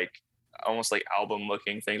sick, like almost like album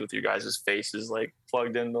looking things with your guys' faces like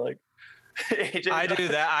plugged into like AJ?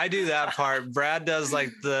 I do that part. Brad does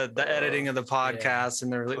like the editing of the podcast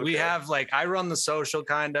and we have like, I run the social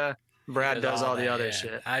kinda. Brad does all the other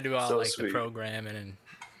shit. I do all the programming and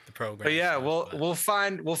the program. But yeah, we'll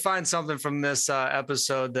find something from this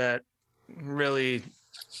episode that really,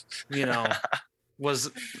 I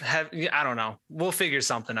don't know. We'll figure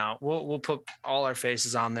something out. We'll put all our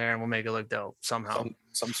faces on there and we'll make it look dope somehow.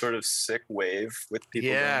 Some sort of sick wave with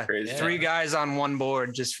people going crazy. 3 guys on one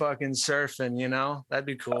board just fucking surfing, that'd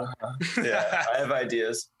be cool. Yeah, I have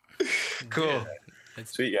ideas. Cool. Yeah.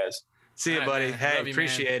 Sweet, guys. See you, buddy. Man. Hey,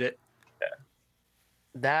 appreciate it. Yeah.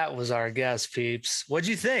 That was our guest, peeps. What'd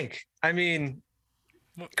you think? I mean,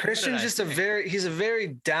 Christian's just he's a very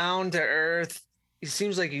down to earth. He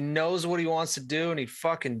seems like he knows what he wants to do and he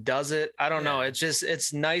fucking does it. I don't know.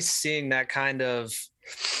 It's nice seeing that kind of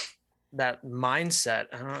that mindset.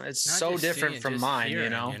 I don't know. It's so different from mine,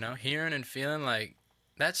 hearing and feeling like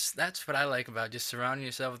that's what I like about just surrounding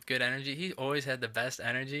yourself with good energy. He always had the best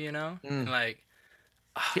energy, and like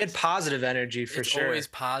he had positive energy for sure. It's always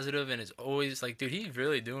positive and it's always like, dude, he's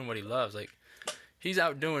really doing what he loves. Like he's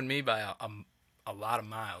outdoing me by a lot of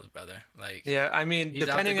miles, brother. Like, yeah, I mean,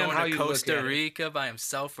 depending on how you look at it. Costa Rica by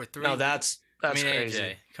himself for 3 No, weeks. that's crazy.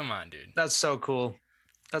 AJ, come on, dude. That's so cool.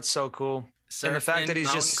 Surfing, and the fact that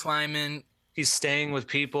he's just climbing. He's staying with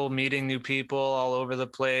people, meeting new people all over the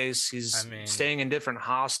place. He's staying in different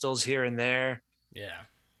hostels here and there. Yeah.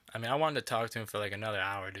 I mean, I wanted to talk to him for like another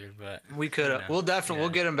hour, dude, but we could. We'll definitely. We'll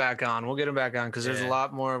get him back on. Because there's a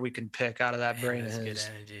lot more we can pick out of that brain of his.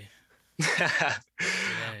 Good energy.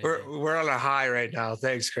 We're on a high right now.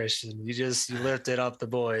 Thanks, Christian. You lifted up the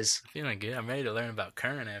boys. Feeling good. I'm ready to learn about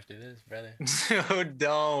current after this, brother.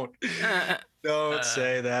 No, don't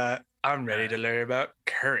say that. I'm ready to learn about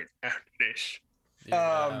current after this. Dude,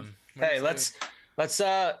 hey, let's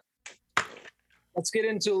get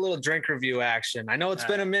into a little drink review action. I know it's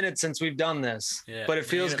been a minute since we've done this, but it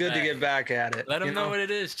feels good to get back at it. Let them know what it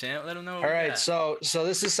is, champ. Let them know. All right, so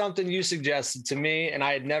this is something you suggested to me, and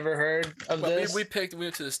I had never heard of this. We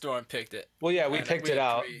went to the store and picked it. Well, yeah, we picked it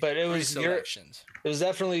out, but it was selections. It was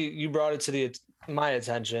definitely you brought it to my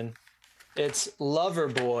attention. It's Lover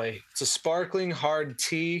Boy. It's a sparkling hard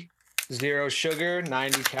tea, 0 sugar,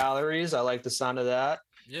 90 calories. I like the sound of that.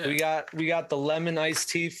 Yeah. We got the lemon iced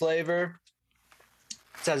tea flavor.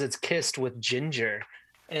 It says it's kissed with ginger,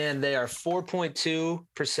 and they are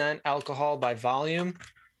 4.2% alcohol by volume,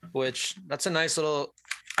 which that's a nice little.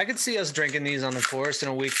 I could see us drinking these on the course in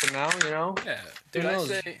a week from now. Yeah, dude.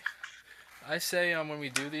 I say when we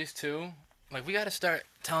do these too, like we got to start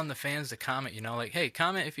telling the fans to comment. Like, hey,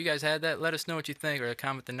 comment if you guys had that. Let us know what you think, or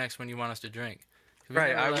comment the next one you want us to drink.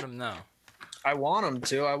 Right, I let them know. I want them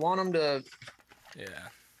to. I want them to. Yeah.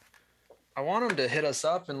 I want them to hit us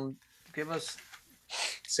up and give us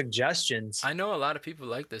suggestions. I know a lot of people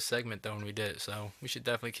like this segment though when we did it, so we should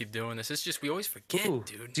definitely keep doing this. It's just we always forget,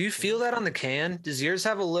 dude. Do you feel that on the can? Does yours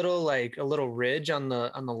have a little ridge on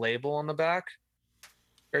the label on the back?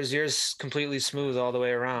 Or is yours completely smooth all the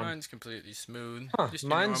way around? Mine's completely smooth. Just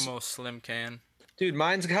mine's normal slim can. Dude,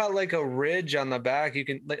 mine's got like a ridge on the back.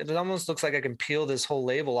 It almost looks like I can peel this whole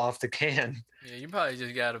label off the can. Yeah, you probably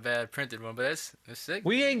just got a bad printed one, but that's sick.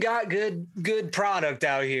 We ain't got good product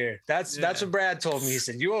out here. That's what Brad told me. He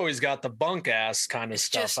said, you always got the bunk ass kind of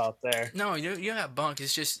stuff out there. No, you got bunk.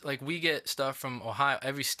 It's just like we get stuff from Ohio,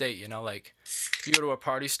 every state, like if you go to a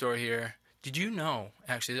party store here, did you know,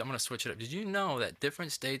 actually, I'm going to switch it up. Did you know that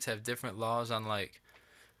different states have different laws on I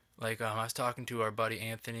was talking to our buddy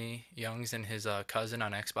Anthony Youngs and his cousin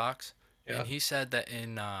on Xbox, and he said that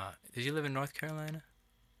did you live in North Carolina?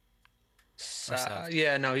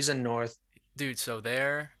 Yeah, no, he's in North. Dude, so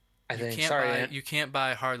there, you can't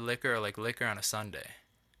buy hard liquor or liquor on a Sunday.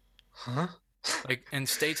 Huh? And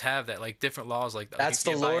states have that, different laws like that. That's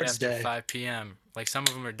the Lord's Day. 5 p.m. Some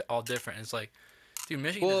of them are all different. It's dude,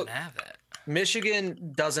 Michigan doesn't have that.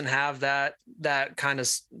 Michigan doesn't have that kind of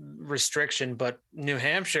restriction, but New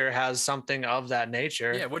Hampshire has something of that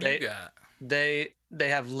nature. Yeah, what do you got? They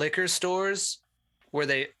have liquor stores where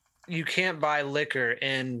they you can't buy liquor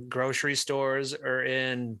in grocery stores or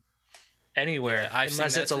in anywhere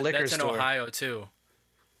unless it's a liquor store. That's in Ohio too.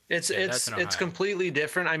 It's completely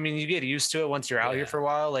different. I mean, you get used to it once you're out here for a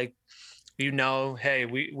while. Like, hey,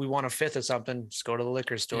 we want a fifth of something, just go to the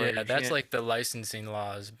liquor store. Yeah, that's like the licensing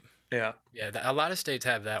laws. Yeah. Yeah, a lot of states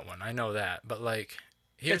have that one. I know that. But like,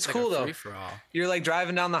 here it's cool though. You're like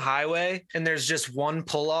driving down the highway and there's just one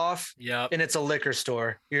pull off. Yep. And it's a liquor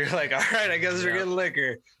store. You're like, all right, I guess we're getting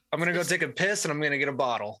liquor. I'm going to go take a piss and I'm going to get a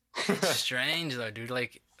bottle. It's strange though, dude.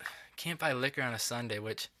 Like, can't buy liquor on a Sunday,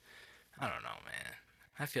 which I don't know, man.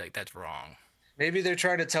 I feel like that's wrong. Maybe they're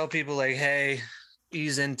trying to tell people like, hey,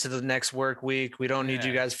 ease into the next work week. We don't need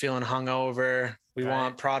you guys feeling hungover. We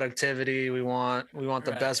want productivity. We want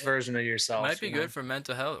the best version of yourself. It might be good for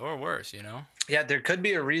mental health or worse, you know? Yeah, there could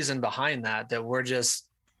be a reason behind that we're just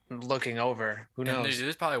looking over. Who knows? And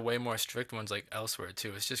there's probably way more strict ones like elsewhere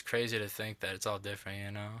too. It's just crazy to think that it's all different,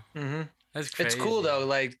 you know? Mm-hmm. That's crazy. It's cool though.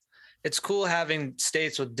 Like, it's cool having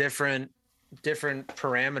states with different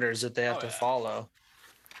parameters that they have to follow. Yeah.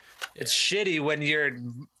 It's shitty when you're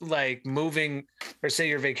like moving or say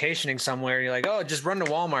you're vacationing somewhere. You're like, oh, just run to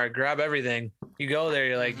Walmart, grab everything. You go there.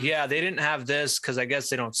 You're like, yeah, they didn't have this because I guess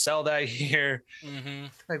they don't sell that here. Mm-hmm.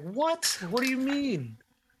 Like, what? What do you mean?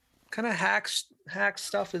 What kind of hack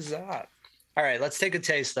stuff is that? All right, let's take a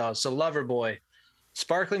taste though. So Loverboy,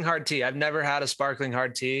 sparkling hard tea. I've never had a sparkling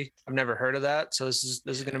hard tea. I've never heard of that. So this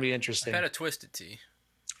is going to be interesting. I've had a twisted tea.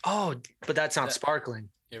 Oh, but that's not sparkling.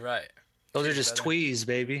 You're right. Those are just tweez,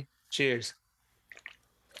 baby. Cheers.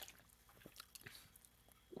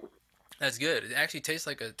 That's good. It actually tastes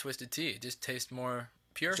like a twisted tea. It just tastes more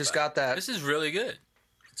pure. Just got that. This is really good.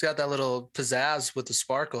 It's got that little pizzazz with the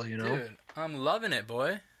sparkle, you know? Dude, I'm loving it,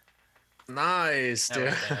 boy. Nice,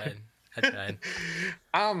 dude. I tried.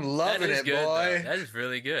 I'm loving it, good, boy. Though. That is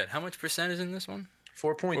really good. How much percent is in this one?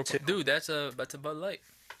 4.2. Dude, that's a Bud Light.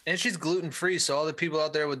 And she's gluten-free, so all the people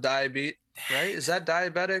out there with diabetes, right? Is that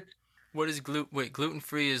diabetic? What is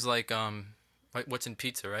gluten-free is like what's in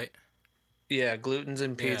pizza, right? Yeah, gluten's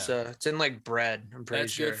in pizza. Yeah. It's in like bread, I'm pretty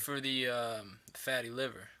sure. That's good for the fatty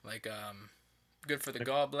liver. Like good for the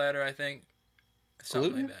gallbladder, I think.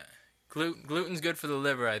 Something like that. Gluten's good for the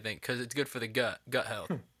liver, I think, cuz it's good for the gut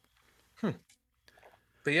health. But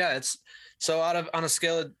yeah, it's so on a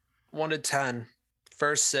scale of 1 to 10,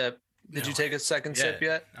 first sip, did you take a second sip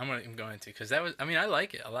yet? I'm going to cuz I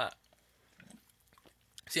like it a lot.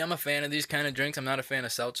 See, I'm a fan of these kind of drinks. I'm not a fan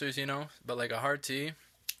of seltzers, you know, but like a hard tea.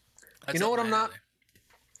 You know what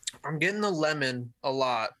I'm getting the lemon a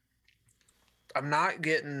lot. I'm not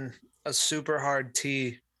getting a super hard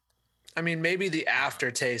tea. I mean, maybe the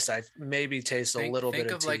aftertaste, I maybe taste a little bit of tea.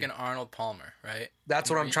 Think of like an Arnold Palmer, right? That's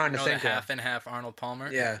what I'm trying to think of. Half and half Arnold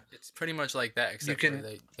Palmer? Yeah. It's pretty much like that, except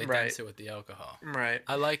they dense it with the alcohol. Right.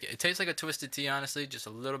 I like it. It tastes like a twisted tea, honestly, just a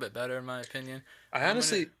little bit better in my opinion.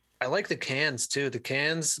 I like the cans too. The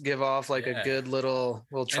cans give off like a good little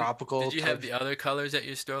tropical. Did you have the other colors at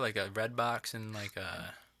your store, like a red box and like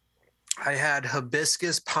a? I had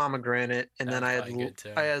hibiscus, pomegranate, and then I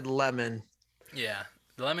had lemon. Yeah,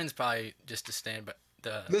 the lemon's probably just to stand, but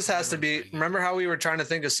this has to be. Remember how we were trying to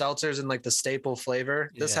think of seltzers and like the staple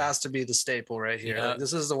flavor? This has to be the staple right here. Like,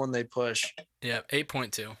 this is the one they push. Yeah,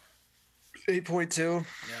 8.2. 8.2.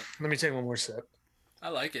 Yeah. Let me take one more sip. I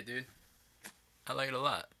like it, dude. I like it a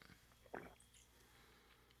lot.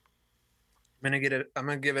 I'm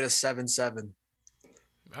gonna give it a 7.7.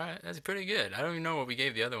 All right, that's pretty good. I don't even know what we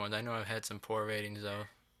gave the other ones. I know I've had some poor ratings though.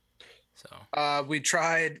 So. We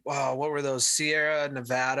tried. Wow, what were those? Sierra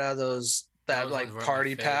Nevada. That like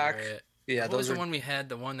party pack. Yeah, what was the one we had?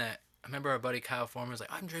 The one that I remember our buddy Kyle Foreman was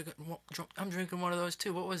like, I'm drinking one of those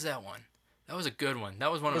too. What was that one? That was a good one.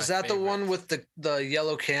 That was one of my favorites. Was that the one with the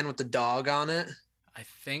yellow can with the dog on it? I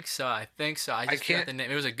think so. I just forgot the name.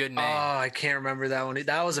 It was a good name. Oh, I can't remember that one.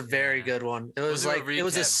 That was a very good one. It was like it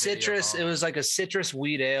was a citrus. It was like a citrus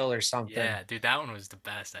wheat ale or something. Yeah, dude, that one was the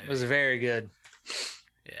best. It was very good.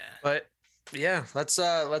 Yeah. But yeah, let's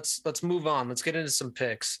move on. Let's get into some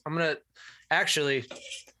picks.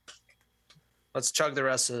 Let's chug the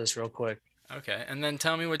rest of this real quick. Okay, and then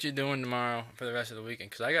tell me what you're doing tomorrow for the rest of the weekend,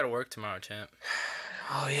 because I got to work tomorrow, champ.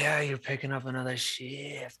 Oh yeah, you're picking up another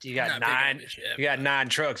shift. You got 9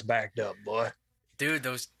 trucks backed up, boy. Dude,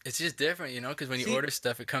 it's just different, because when you order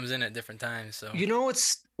stuff, it comes in at different times. So you know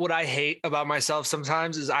what I hate about myself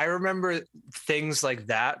sometimes is I remember things like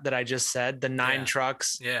that I just said, the 9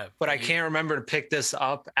 trucks. Yeah. But I can't remember to pick this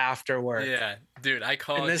up after work. Yeah, dude, I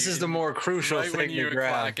called. And this is the more crucial right thing when you to were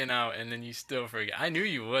grab. clocking out, and then you still forget. I knew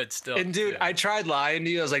you would still. And dude, I tried lying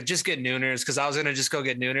to you. I was like, just get Nooners, because I was gonna just go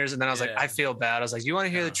get Nooners, and then I was like, I feel bad. I was like, you want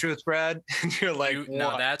to hear the truth, Brad? And you're like,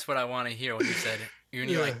 no, that's what I want to hear when you said it.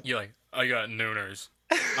 You're like, I got Nooners.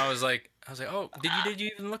 I was like, oh, did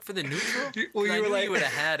you even look for the neutral? Well, you were like, you would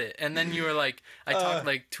have had it, and then you were like, I talked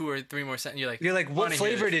like 2 or 3 more sentences. You're like, what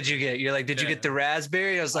flavor did you get? You're like, did you get the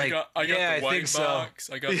raspberry? I was like, I think so.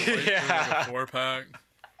 I got the white 4-pack.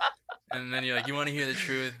 And then you're like, you want to hear the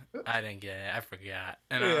truth? I didn't get it. I forgot.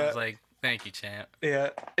 And I was like, thank you, champ. Yeah.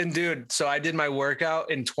 And dude, so I did my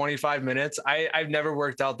workout in 25 minutes. I've never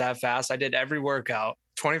worked out that fast. I did every workout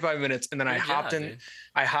 25 minutes, and then I hopped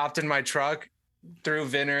in my truck, threw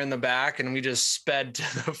Vinner in the back, and we just sped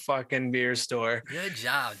to the fucking beer store. Good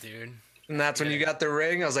job, dude. And that's when you got the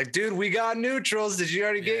ring. I was like, dude, we got neutrals. Did you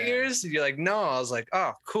already get yours? And you're like, no. I was like,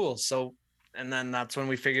 oh, cool. So, and then that's when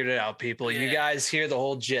we figured it out, people. You guys hear the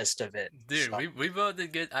whole gist of it. Dude, so. we both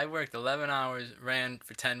did good. I worked 11 hours, ran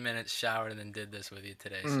for 10 minutes, showered, and then did this with you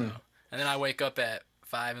today. So, and then I wake up at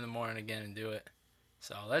 5 in the morning again and do it.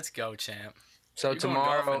 So let's go, champ. So You're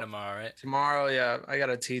tomorrow, right? Tomorrow, yeah, I got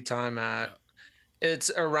a tea time at. It's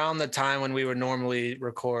around the time when we would normally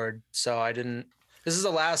record. So this is the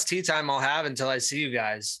last tea time I'll have until I see you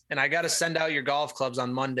guys. And I got to send out your golf clubs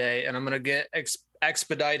on Monday, and I'm going to get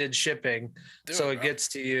expedited shipping. It gets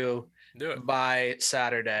to you by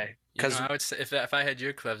Saturday. Because I would say if I had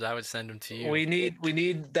your clubs, I would send them to you. We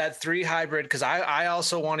need that 3 hybrid, because I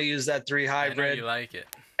also want to use that 3 hybrid. I know you like it.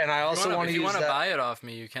 And I also want to use that. If you want to buy it off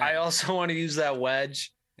me, you can. I also want to use that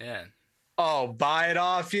wedge. Yeah. Oh, buy it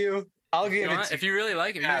off you? I'll give it to if you really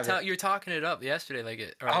like it. You were talking it up yesterday,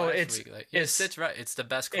 last week. It sits right. It's the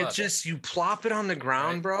best club. It's just you plop it on the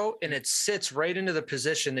ground, bro, and it sits right into the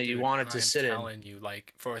position that you want it to sit in. I'm telling you,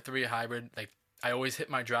 for a 3 hybrid, I always hit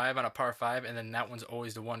my drive on a par 5, and then that one's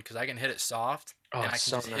always the one because I can hit it soft and I can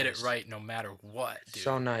just hit it right no matter what, dude.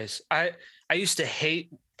 So nice. I used to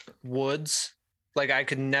hate woods. I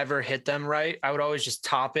could never hit them right. I would always just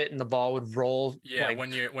top it, and the ball would roll. Yeah,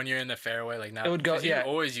 when you're in the fairway, now it would go. You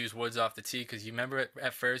always use woods off the tee because you remember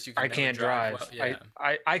at first you. I can't drive. Well. Yeah.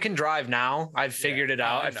 I can drive now. I've figured it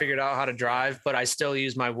out. I figured out how to drive, but I still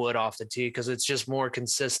use my wood off the tee because it's just more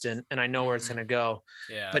consistent, and I know where it's gonna go.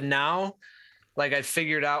 Yeah. But now, I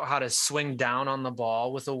figured out how to swing down on the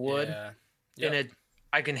ball with a wood, and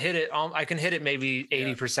I can hit it. I can hit it maybe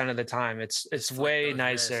 80% of the time. It's way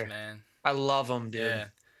nicer, wrists, man. I love them, dude. Yeah,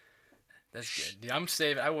 that's good. Dude, I'm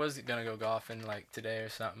saving. I was gonna go golfing today or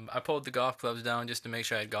something. I pulled the golf clubs down just to make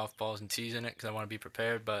sure I had golf balls and tees in it because I want to be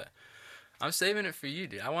prepared. But I'm saving it for you,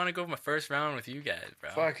 dude. I want to go my first round with you guys,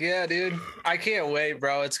 bro. Fuck yeah, dude! I can't wait,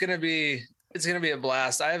 bro. It's gonna be a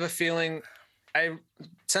blast. I have a feeling.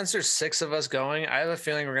 Since there's 6 of us going, I have a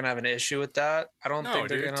feeling we're gonna have an issue with that. I don't think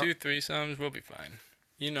they're gonna. 2 threesomes, we'll be fine.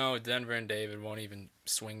 Denver and David won't even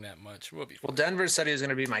swing that much. We'll be fine. Well, Denver said he was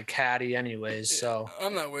going to be my caddy anyways, so.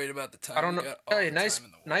 I'm not worried about the time. I don't know. Hey, nice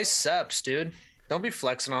seps, dude. Don't be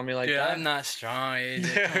flexing on me like that. I'm not strong,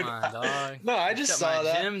 AJ. Come on, dog. No, I just saw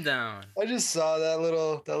that. Gym down. I just saw that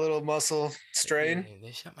little muscle strain.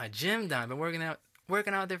 They shut my gym down. I've been working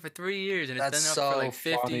out there for 3 years, and it's been up for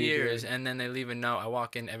 50 funny, years, dude. And then they leave a note. I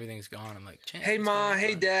walk in, everything's gone. I'm like, hey, Ma,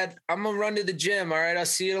 hey, Dad, I'm going to run to the gym, all right? I'll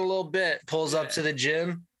see you in a little bit. Pulls up to the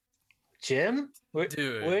gym. Jim?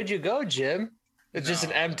 Dude. Where'd you go, Jim? It's just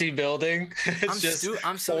an empty building. I'm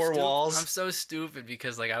so 4 walls. I'm so stupid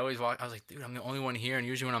because I always walk. I was like, dude, I'm the only one here, and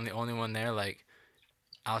usually when I'm the only one there,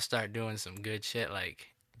 I'll start doing some good shit,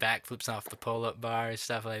 backflips off the pull-up bar and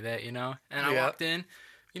stuff like that, And I walked in,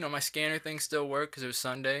 my scanner thing still worked because it was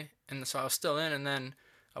Sunday, and so I was still in. And then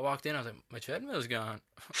I walked in, I was like, my treadmill's gone.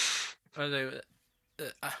 I was like,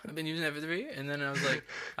 I've been using it for 3 years. And then I was like,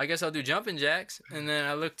 I guess I'll do jumping jacks. And then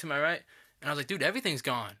I looked to my right, and I was like, dude, everything's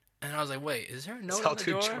gone. And I was like, wait, is there a note on the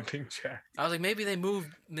door? Jumping jack. I was like, maybe they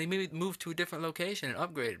moved to a different location and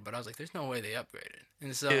upgraded. But I was like, there's no way they upgraded.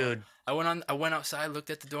 And so dude. I went outside, looked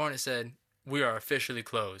at the door, and it said, we are officially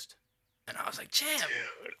closed. And I was like, champ,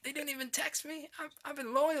 they didn't even text me. I've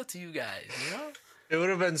been loyal to you guys, It would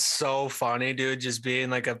have been so funny, dude, just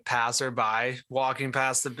being a passerby walking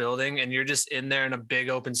past the building, and you're just in there in a big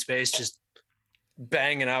open space, just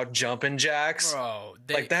banging out jumping jacks. Bro,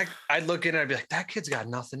 that. I'd look in and I'd be like, that kid's got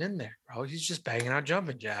nothing in there, bro. He's just banging out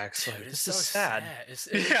jumping jacks. Dude, this is sad. This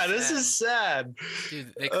is sad.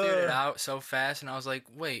 Dude, they cleared it out so fast, and I was like,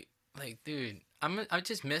 wait, like, dude, I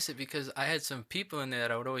just miss it because I had some people in there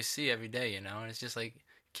that I would always see every day, you know, and it's just like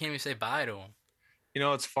can't even say bye to them. You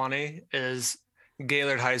know what's funny is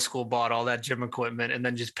Gaylord High School bought all that gym equipment and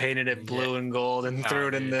then just painted it blue and gold and threw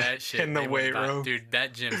it in the weight room. Dude,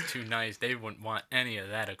 that gym's too nice. They wouldn't want any of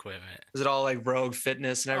that equipment. Is it all like Rogue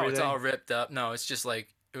Fitness and everything? Oh, it's all ripped up. No, it's just like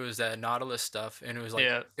it was that Nautilus stuff, and it was like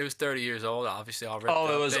it was 30 years old. Obviously, all ripped up.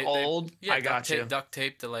 Oh, it was old. Yeah, I got you. Duct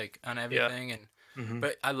tape to like on everything, and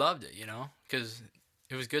but I loved it, you know, because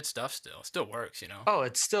it was good stuff. Still works, you know. Oh,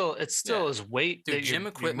 it still is weight. Dude, gym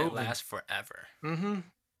equipment lasts forever. Mm-hmm.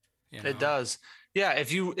 You know? It does. Yeah,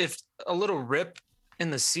 if a little rip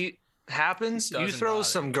in the seat happens, you throw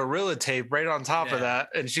some Gorilla Tape right on top of that,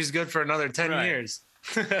 and she's good for another 10 years.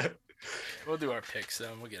 We'll do our picks,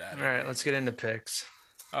 though, and we'll get out of here. All right, let's get into picks.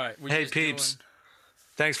 All right. Hey, peeps.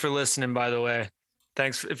 Thanks for listening, by the way.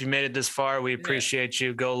 Thanks. If you made it this far, we appreciate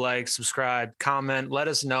you. Go like, subscribe, comment. Let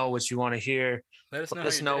us know what you want to hear. Let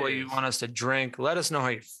us know what you want us to drink. Let us know how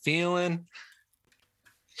you're feeling.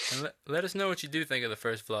 And let us know what you do think of the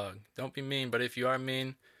first vlog. Don't be mean, but if you are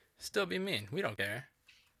mean, still be mean. We don't care.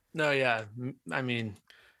 No, yeah. I mean,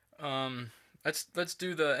 let's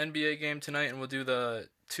do the NBA game tonight, and we'll do the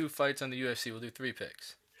 2 fights on the UFC. We'll do 3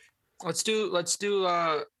 picks. Let's do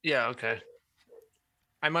yeah, okay.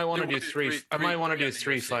 I might want to do 3. I might want to do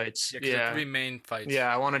 3 fights. Yeah. 3 main fights.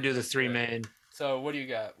 Yeah, I want to do the 3 main. So what do you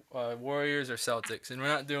got? Warriors or Celtics? And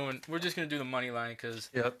we're just going to do the money line because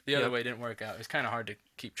the other way didn't work out. It's kind of hard to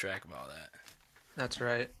keep track of all that. That's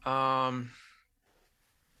right.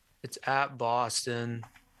 It's at Boston.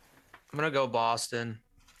 I'm going to go Boston.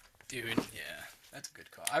 Dude, yeah. That's a good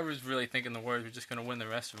call. I was really thinking the Warriors were just going to win the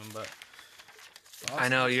rest of them, but Boston, I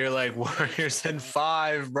know you're like Warriors in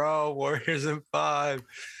 5, bro. Warriors in 5.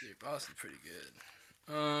 Dude, Boston's pretty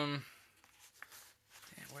good.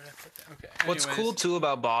 Where did I put that? Okay. What's cool too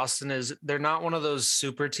about Boston is they're not one of those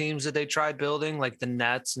super teams that they tried building like the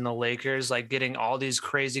Nets and the Lakers, like getting all these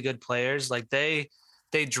crazy good players. Like they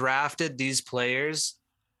drafted these players.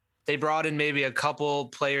 They brought in maybe a couple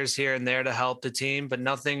players here and there to help the team, but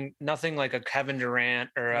nothing like a Kevin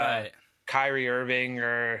Durant or a Kyrie Irving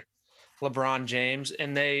or LeBron James.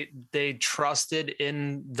 And they trusted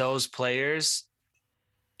in those players.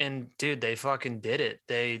 And dude, they fucking did it.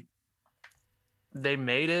 They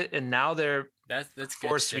made it, and now they're that's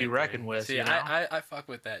forced to be reckoned with. See, you know? I fuck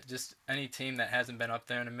with that. Just any team that hasn't been up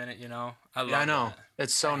there in a minute, you know. I know. That.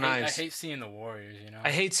 It's so nice. I hate seeing the Warriors, you know.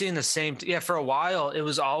 I hate seeing the same. For a while, it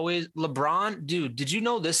was always LeBron. Dude, did you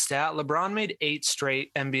know this stat? LeBron made 8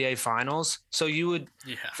 straight NBA finals. So you would,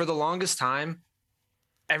 for the longest time,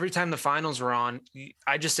 every time the finals were on,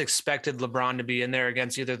 I just expected LeBron to be in there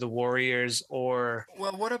against either the Warriors or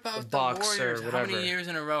what about the Bucks Warriors? or whatever. How many years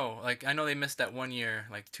in a row? Like I know they missed that 1 year,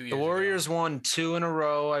 like 2 years. The Warriors won 2 in a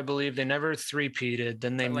row, I believe. They never three-peated.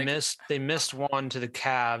 Then they missed one to the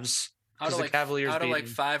Cavs because the Cavaliers out of like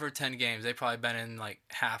 5 or 10 games, they've probably been in like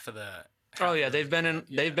half of the. They've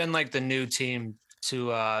been like the new team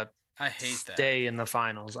to I hate stay in the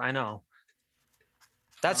finals. I know.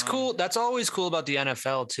 That's cool. That's always cool about the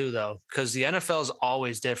NFL too, though, because the NFL is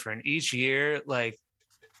always different. Each year, like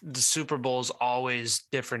the Super Bowl is always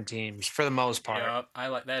different teams for the most part. Yeah, I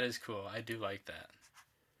like that. Is cool. I do like that.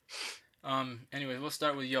 Anyways, we'll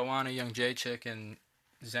start with Joanna Young Jacek and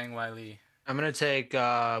Zhang Weili. I'm gonna take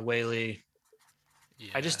Weili.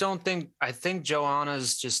 Yeah. I just don't think. I think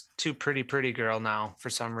Joanna's just too pretty girl now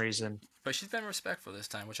for some reason. But she's been respectful this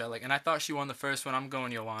time, which I like. And I thought she won the first one. I'm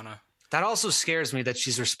going Joanna. That also scares me that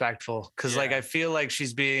she's respectful because, like, I feel like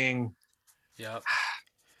she's being. Yep.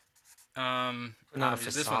 Not a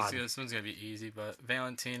facade. This one's gonna be easy, but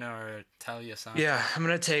Valentina or Talia Santos. Yeah, I'm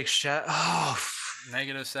gonna take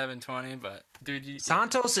Negative 720, but dude,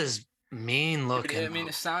 Santos is mean looking. I mean,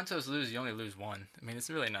 if Santos loses, you only lose 1. I mean, it's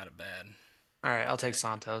really not a bad. All right, I'll take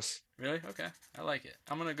Santos. Really? Okay, I like it.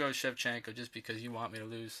 I'm gonna go Shevchenko just because you want me to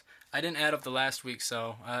lose. I didn't add up the last week,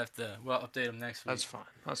 so I have to update them next week.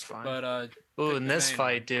 That's fine. But in this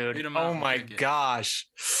fight, dude. Oh my gosh.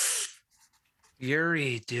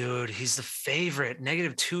 Yuri, dude, he's the favorite.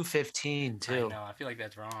 Negative 215 too. I know. I feel like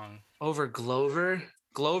that's wrong. Over Glover.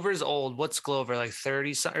 Glover's old. What's Glover, like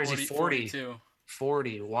 30 something? Or is he 40? 42.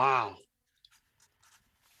 40. Wow.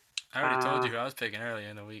 I already told you who I was picking earlier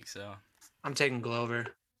in the week, so. I'm taking Glover.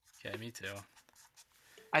 Yeah, me too.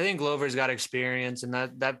 I think Glover's got experience, and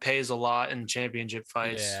that pays a lot in championship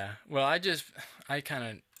fights. Yeah. Well, I've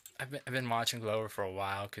been watching Glover for a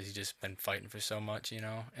while because he's just been fighting for so much, you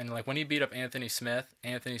know. And like when he beat up Anthony Smith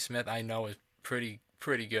I know is pretty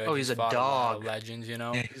good. Oh, he's a dog. A lot of legends, you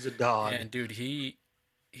know. Yeah, he's a dog. And dude, he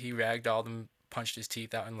ragdolled him, punched his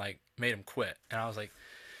teeth out, and like made him quit. And I was like,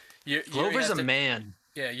 Glover's a man.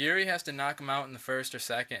 Yeah, Yuri has to knock him out in the first or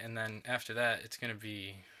second, and then after that, it's gonna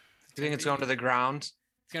be. You think it's going to the ground?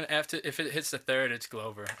 It's gonna if it hits the third, it's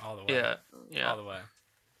Glover all the way. Yeah, all the way.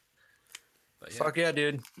 But Fuck yeah,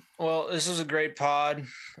 dude. Well, this was a great pod.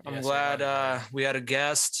 I'm glad we had a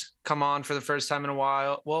guest come on for the first time in a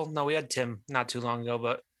while. Well, no, we had Tim not too long ago,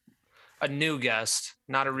 but a new guest,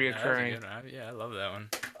 not a reoccurring. Yeah, I love that one.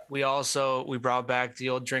 We brought back the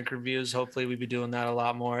old drink reviews. Hopefully we'll be doing that a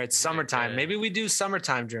lot more. It's summertime. Maybe we do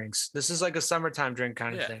summertime drinks. This is like a summertime drink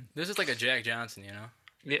kind of thing. This is like a Jack Johnson,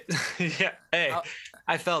 Yeah. Yeah. Hey,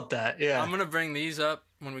 I felt that. Yeah. I'm going to bring these up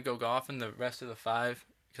when we go golfing, the rest of the 5,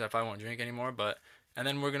 because I probably won't drink anymore, and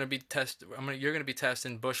then we're going to be you're going to be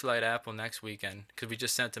testing Busch Light Apple next weekend, because we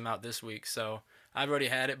just sent them out this week. So I've already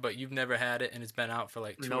had it, but you've never had it, and it's been out for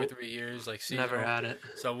like 2 or 3 years. Like seasonal. Never had it.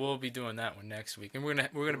 So we'll be doing that one next week, and we're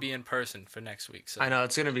gonna be in person for next week. So I know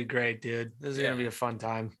it's gonna be great, dude. This is gonna be a fun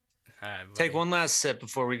time. All right, take one last sip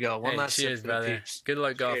before we go. One last cheers, sip, brother. Good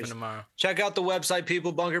luck golfing tomorrow. Check out the website,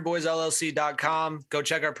 people. bunkerboysllc.com. Go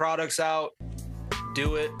check our products out.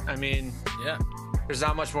 Do it. I mean, there's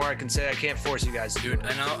not much more I can say. I can't force you guys to do it.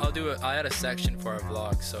 And I'll add a section for our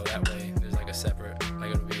vlog, so that way there's like a separate, like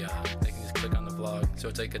it'll be they can just click on the vlog, so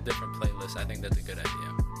it's like a different playlist. I think that's a good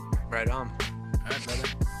idea. Right on. All right, brother.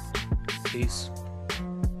 Peace.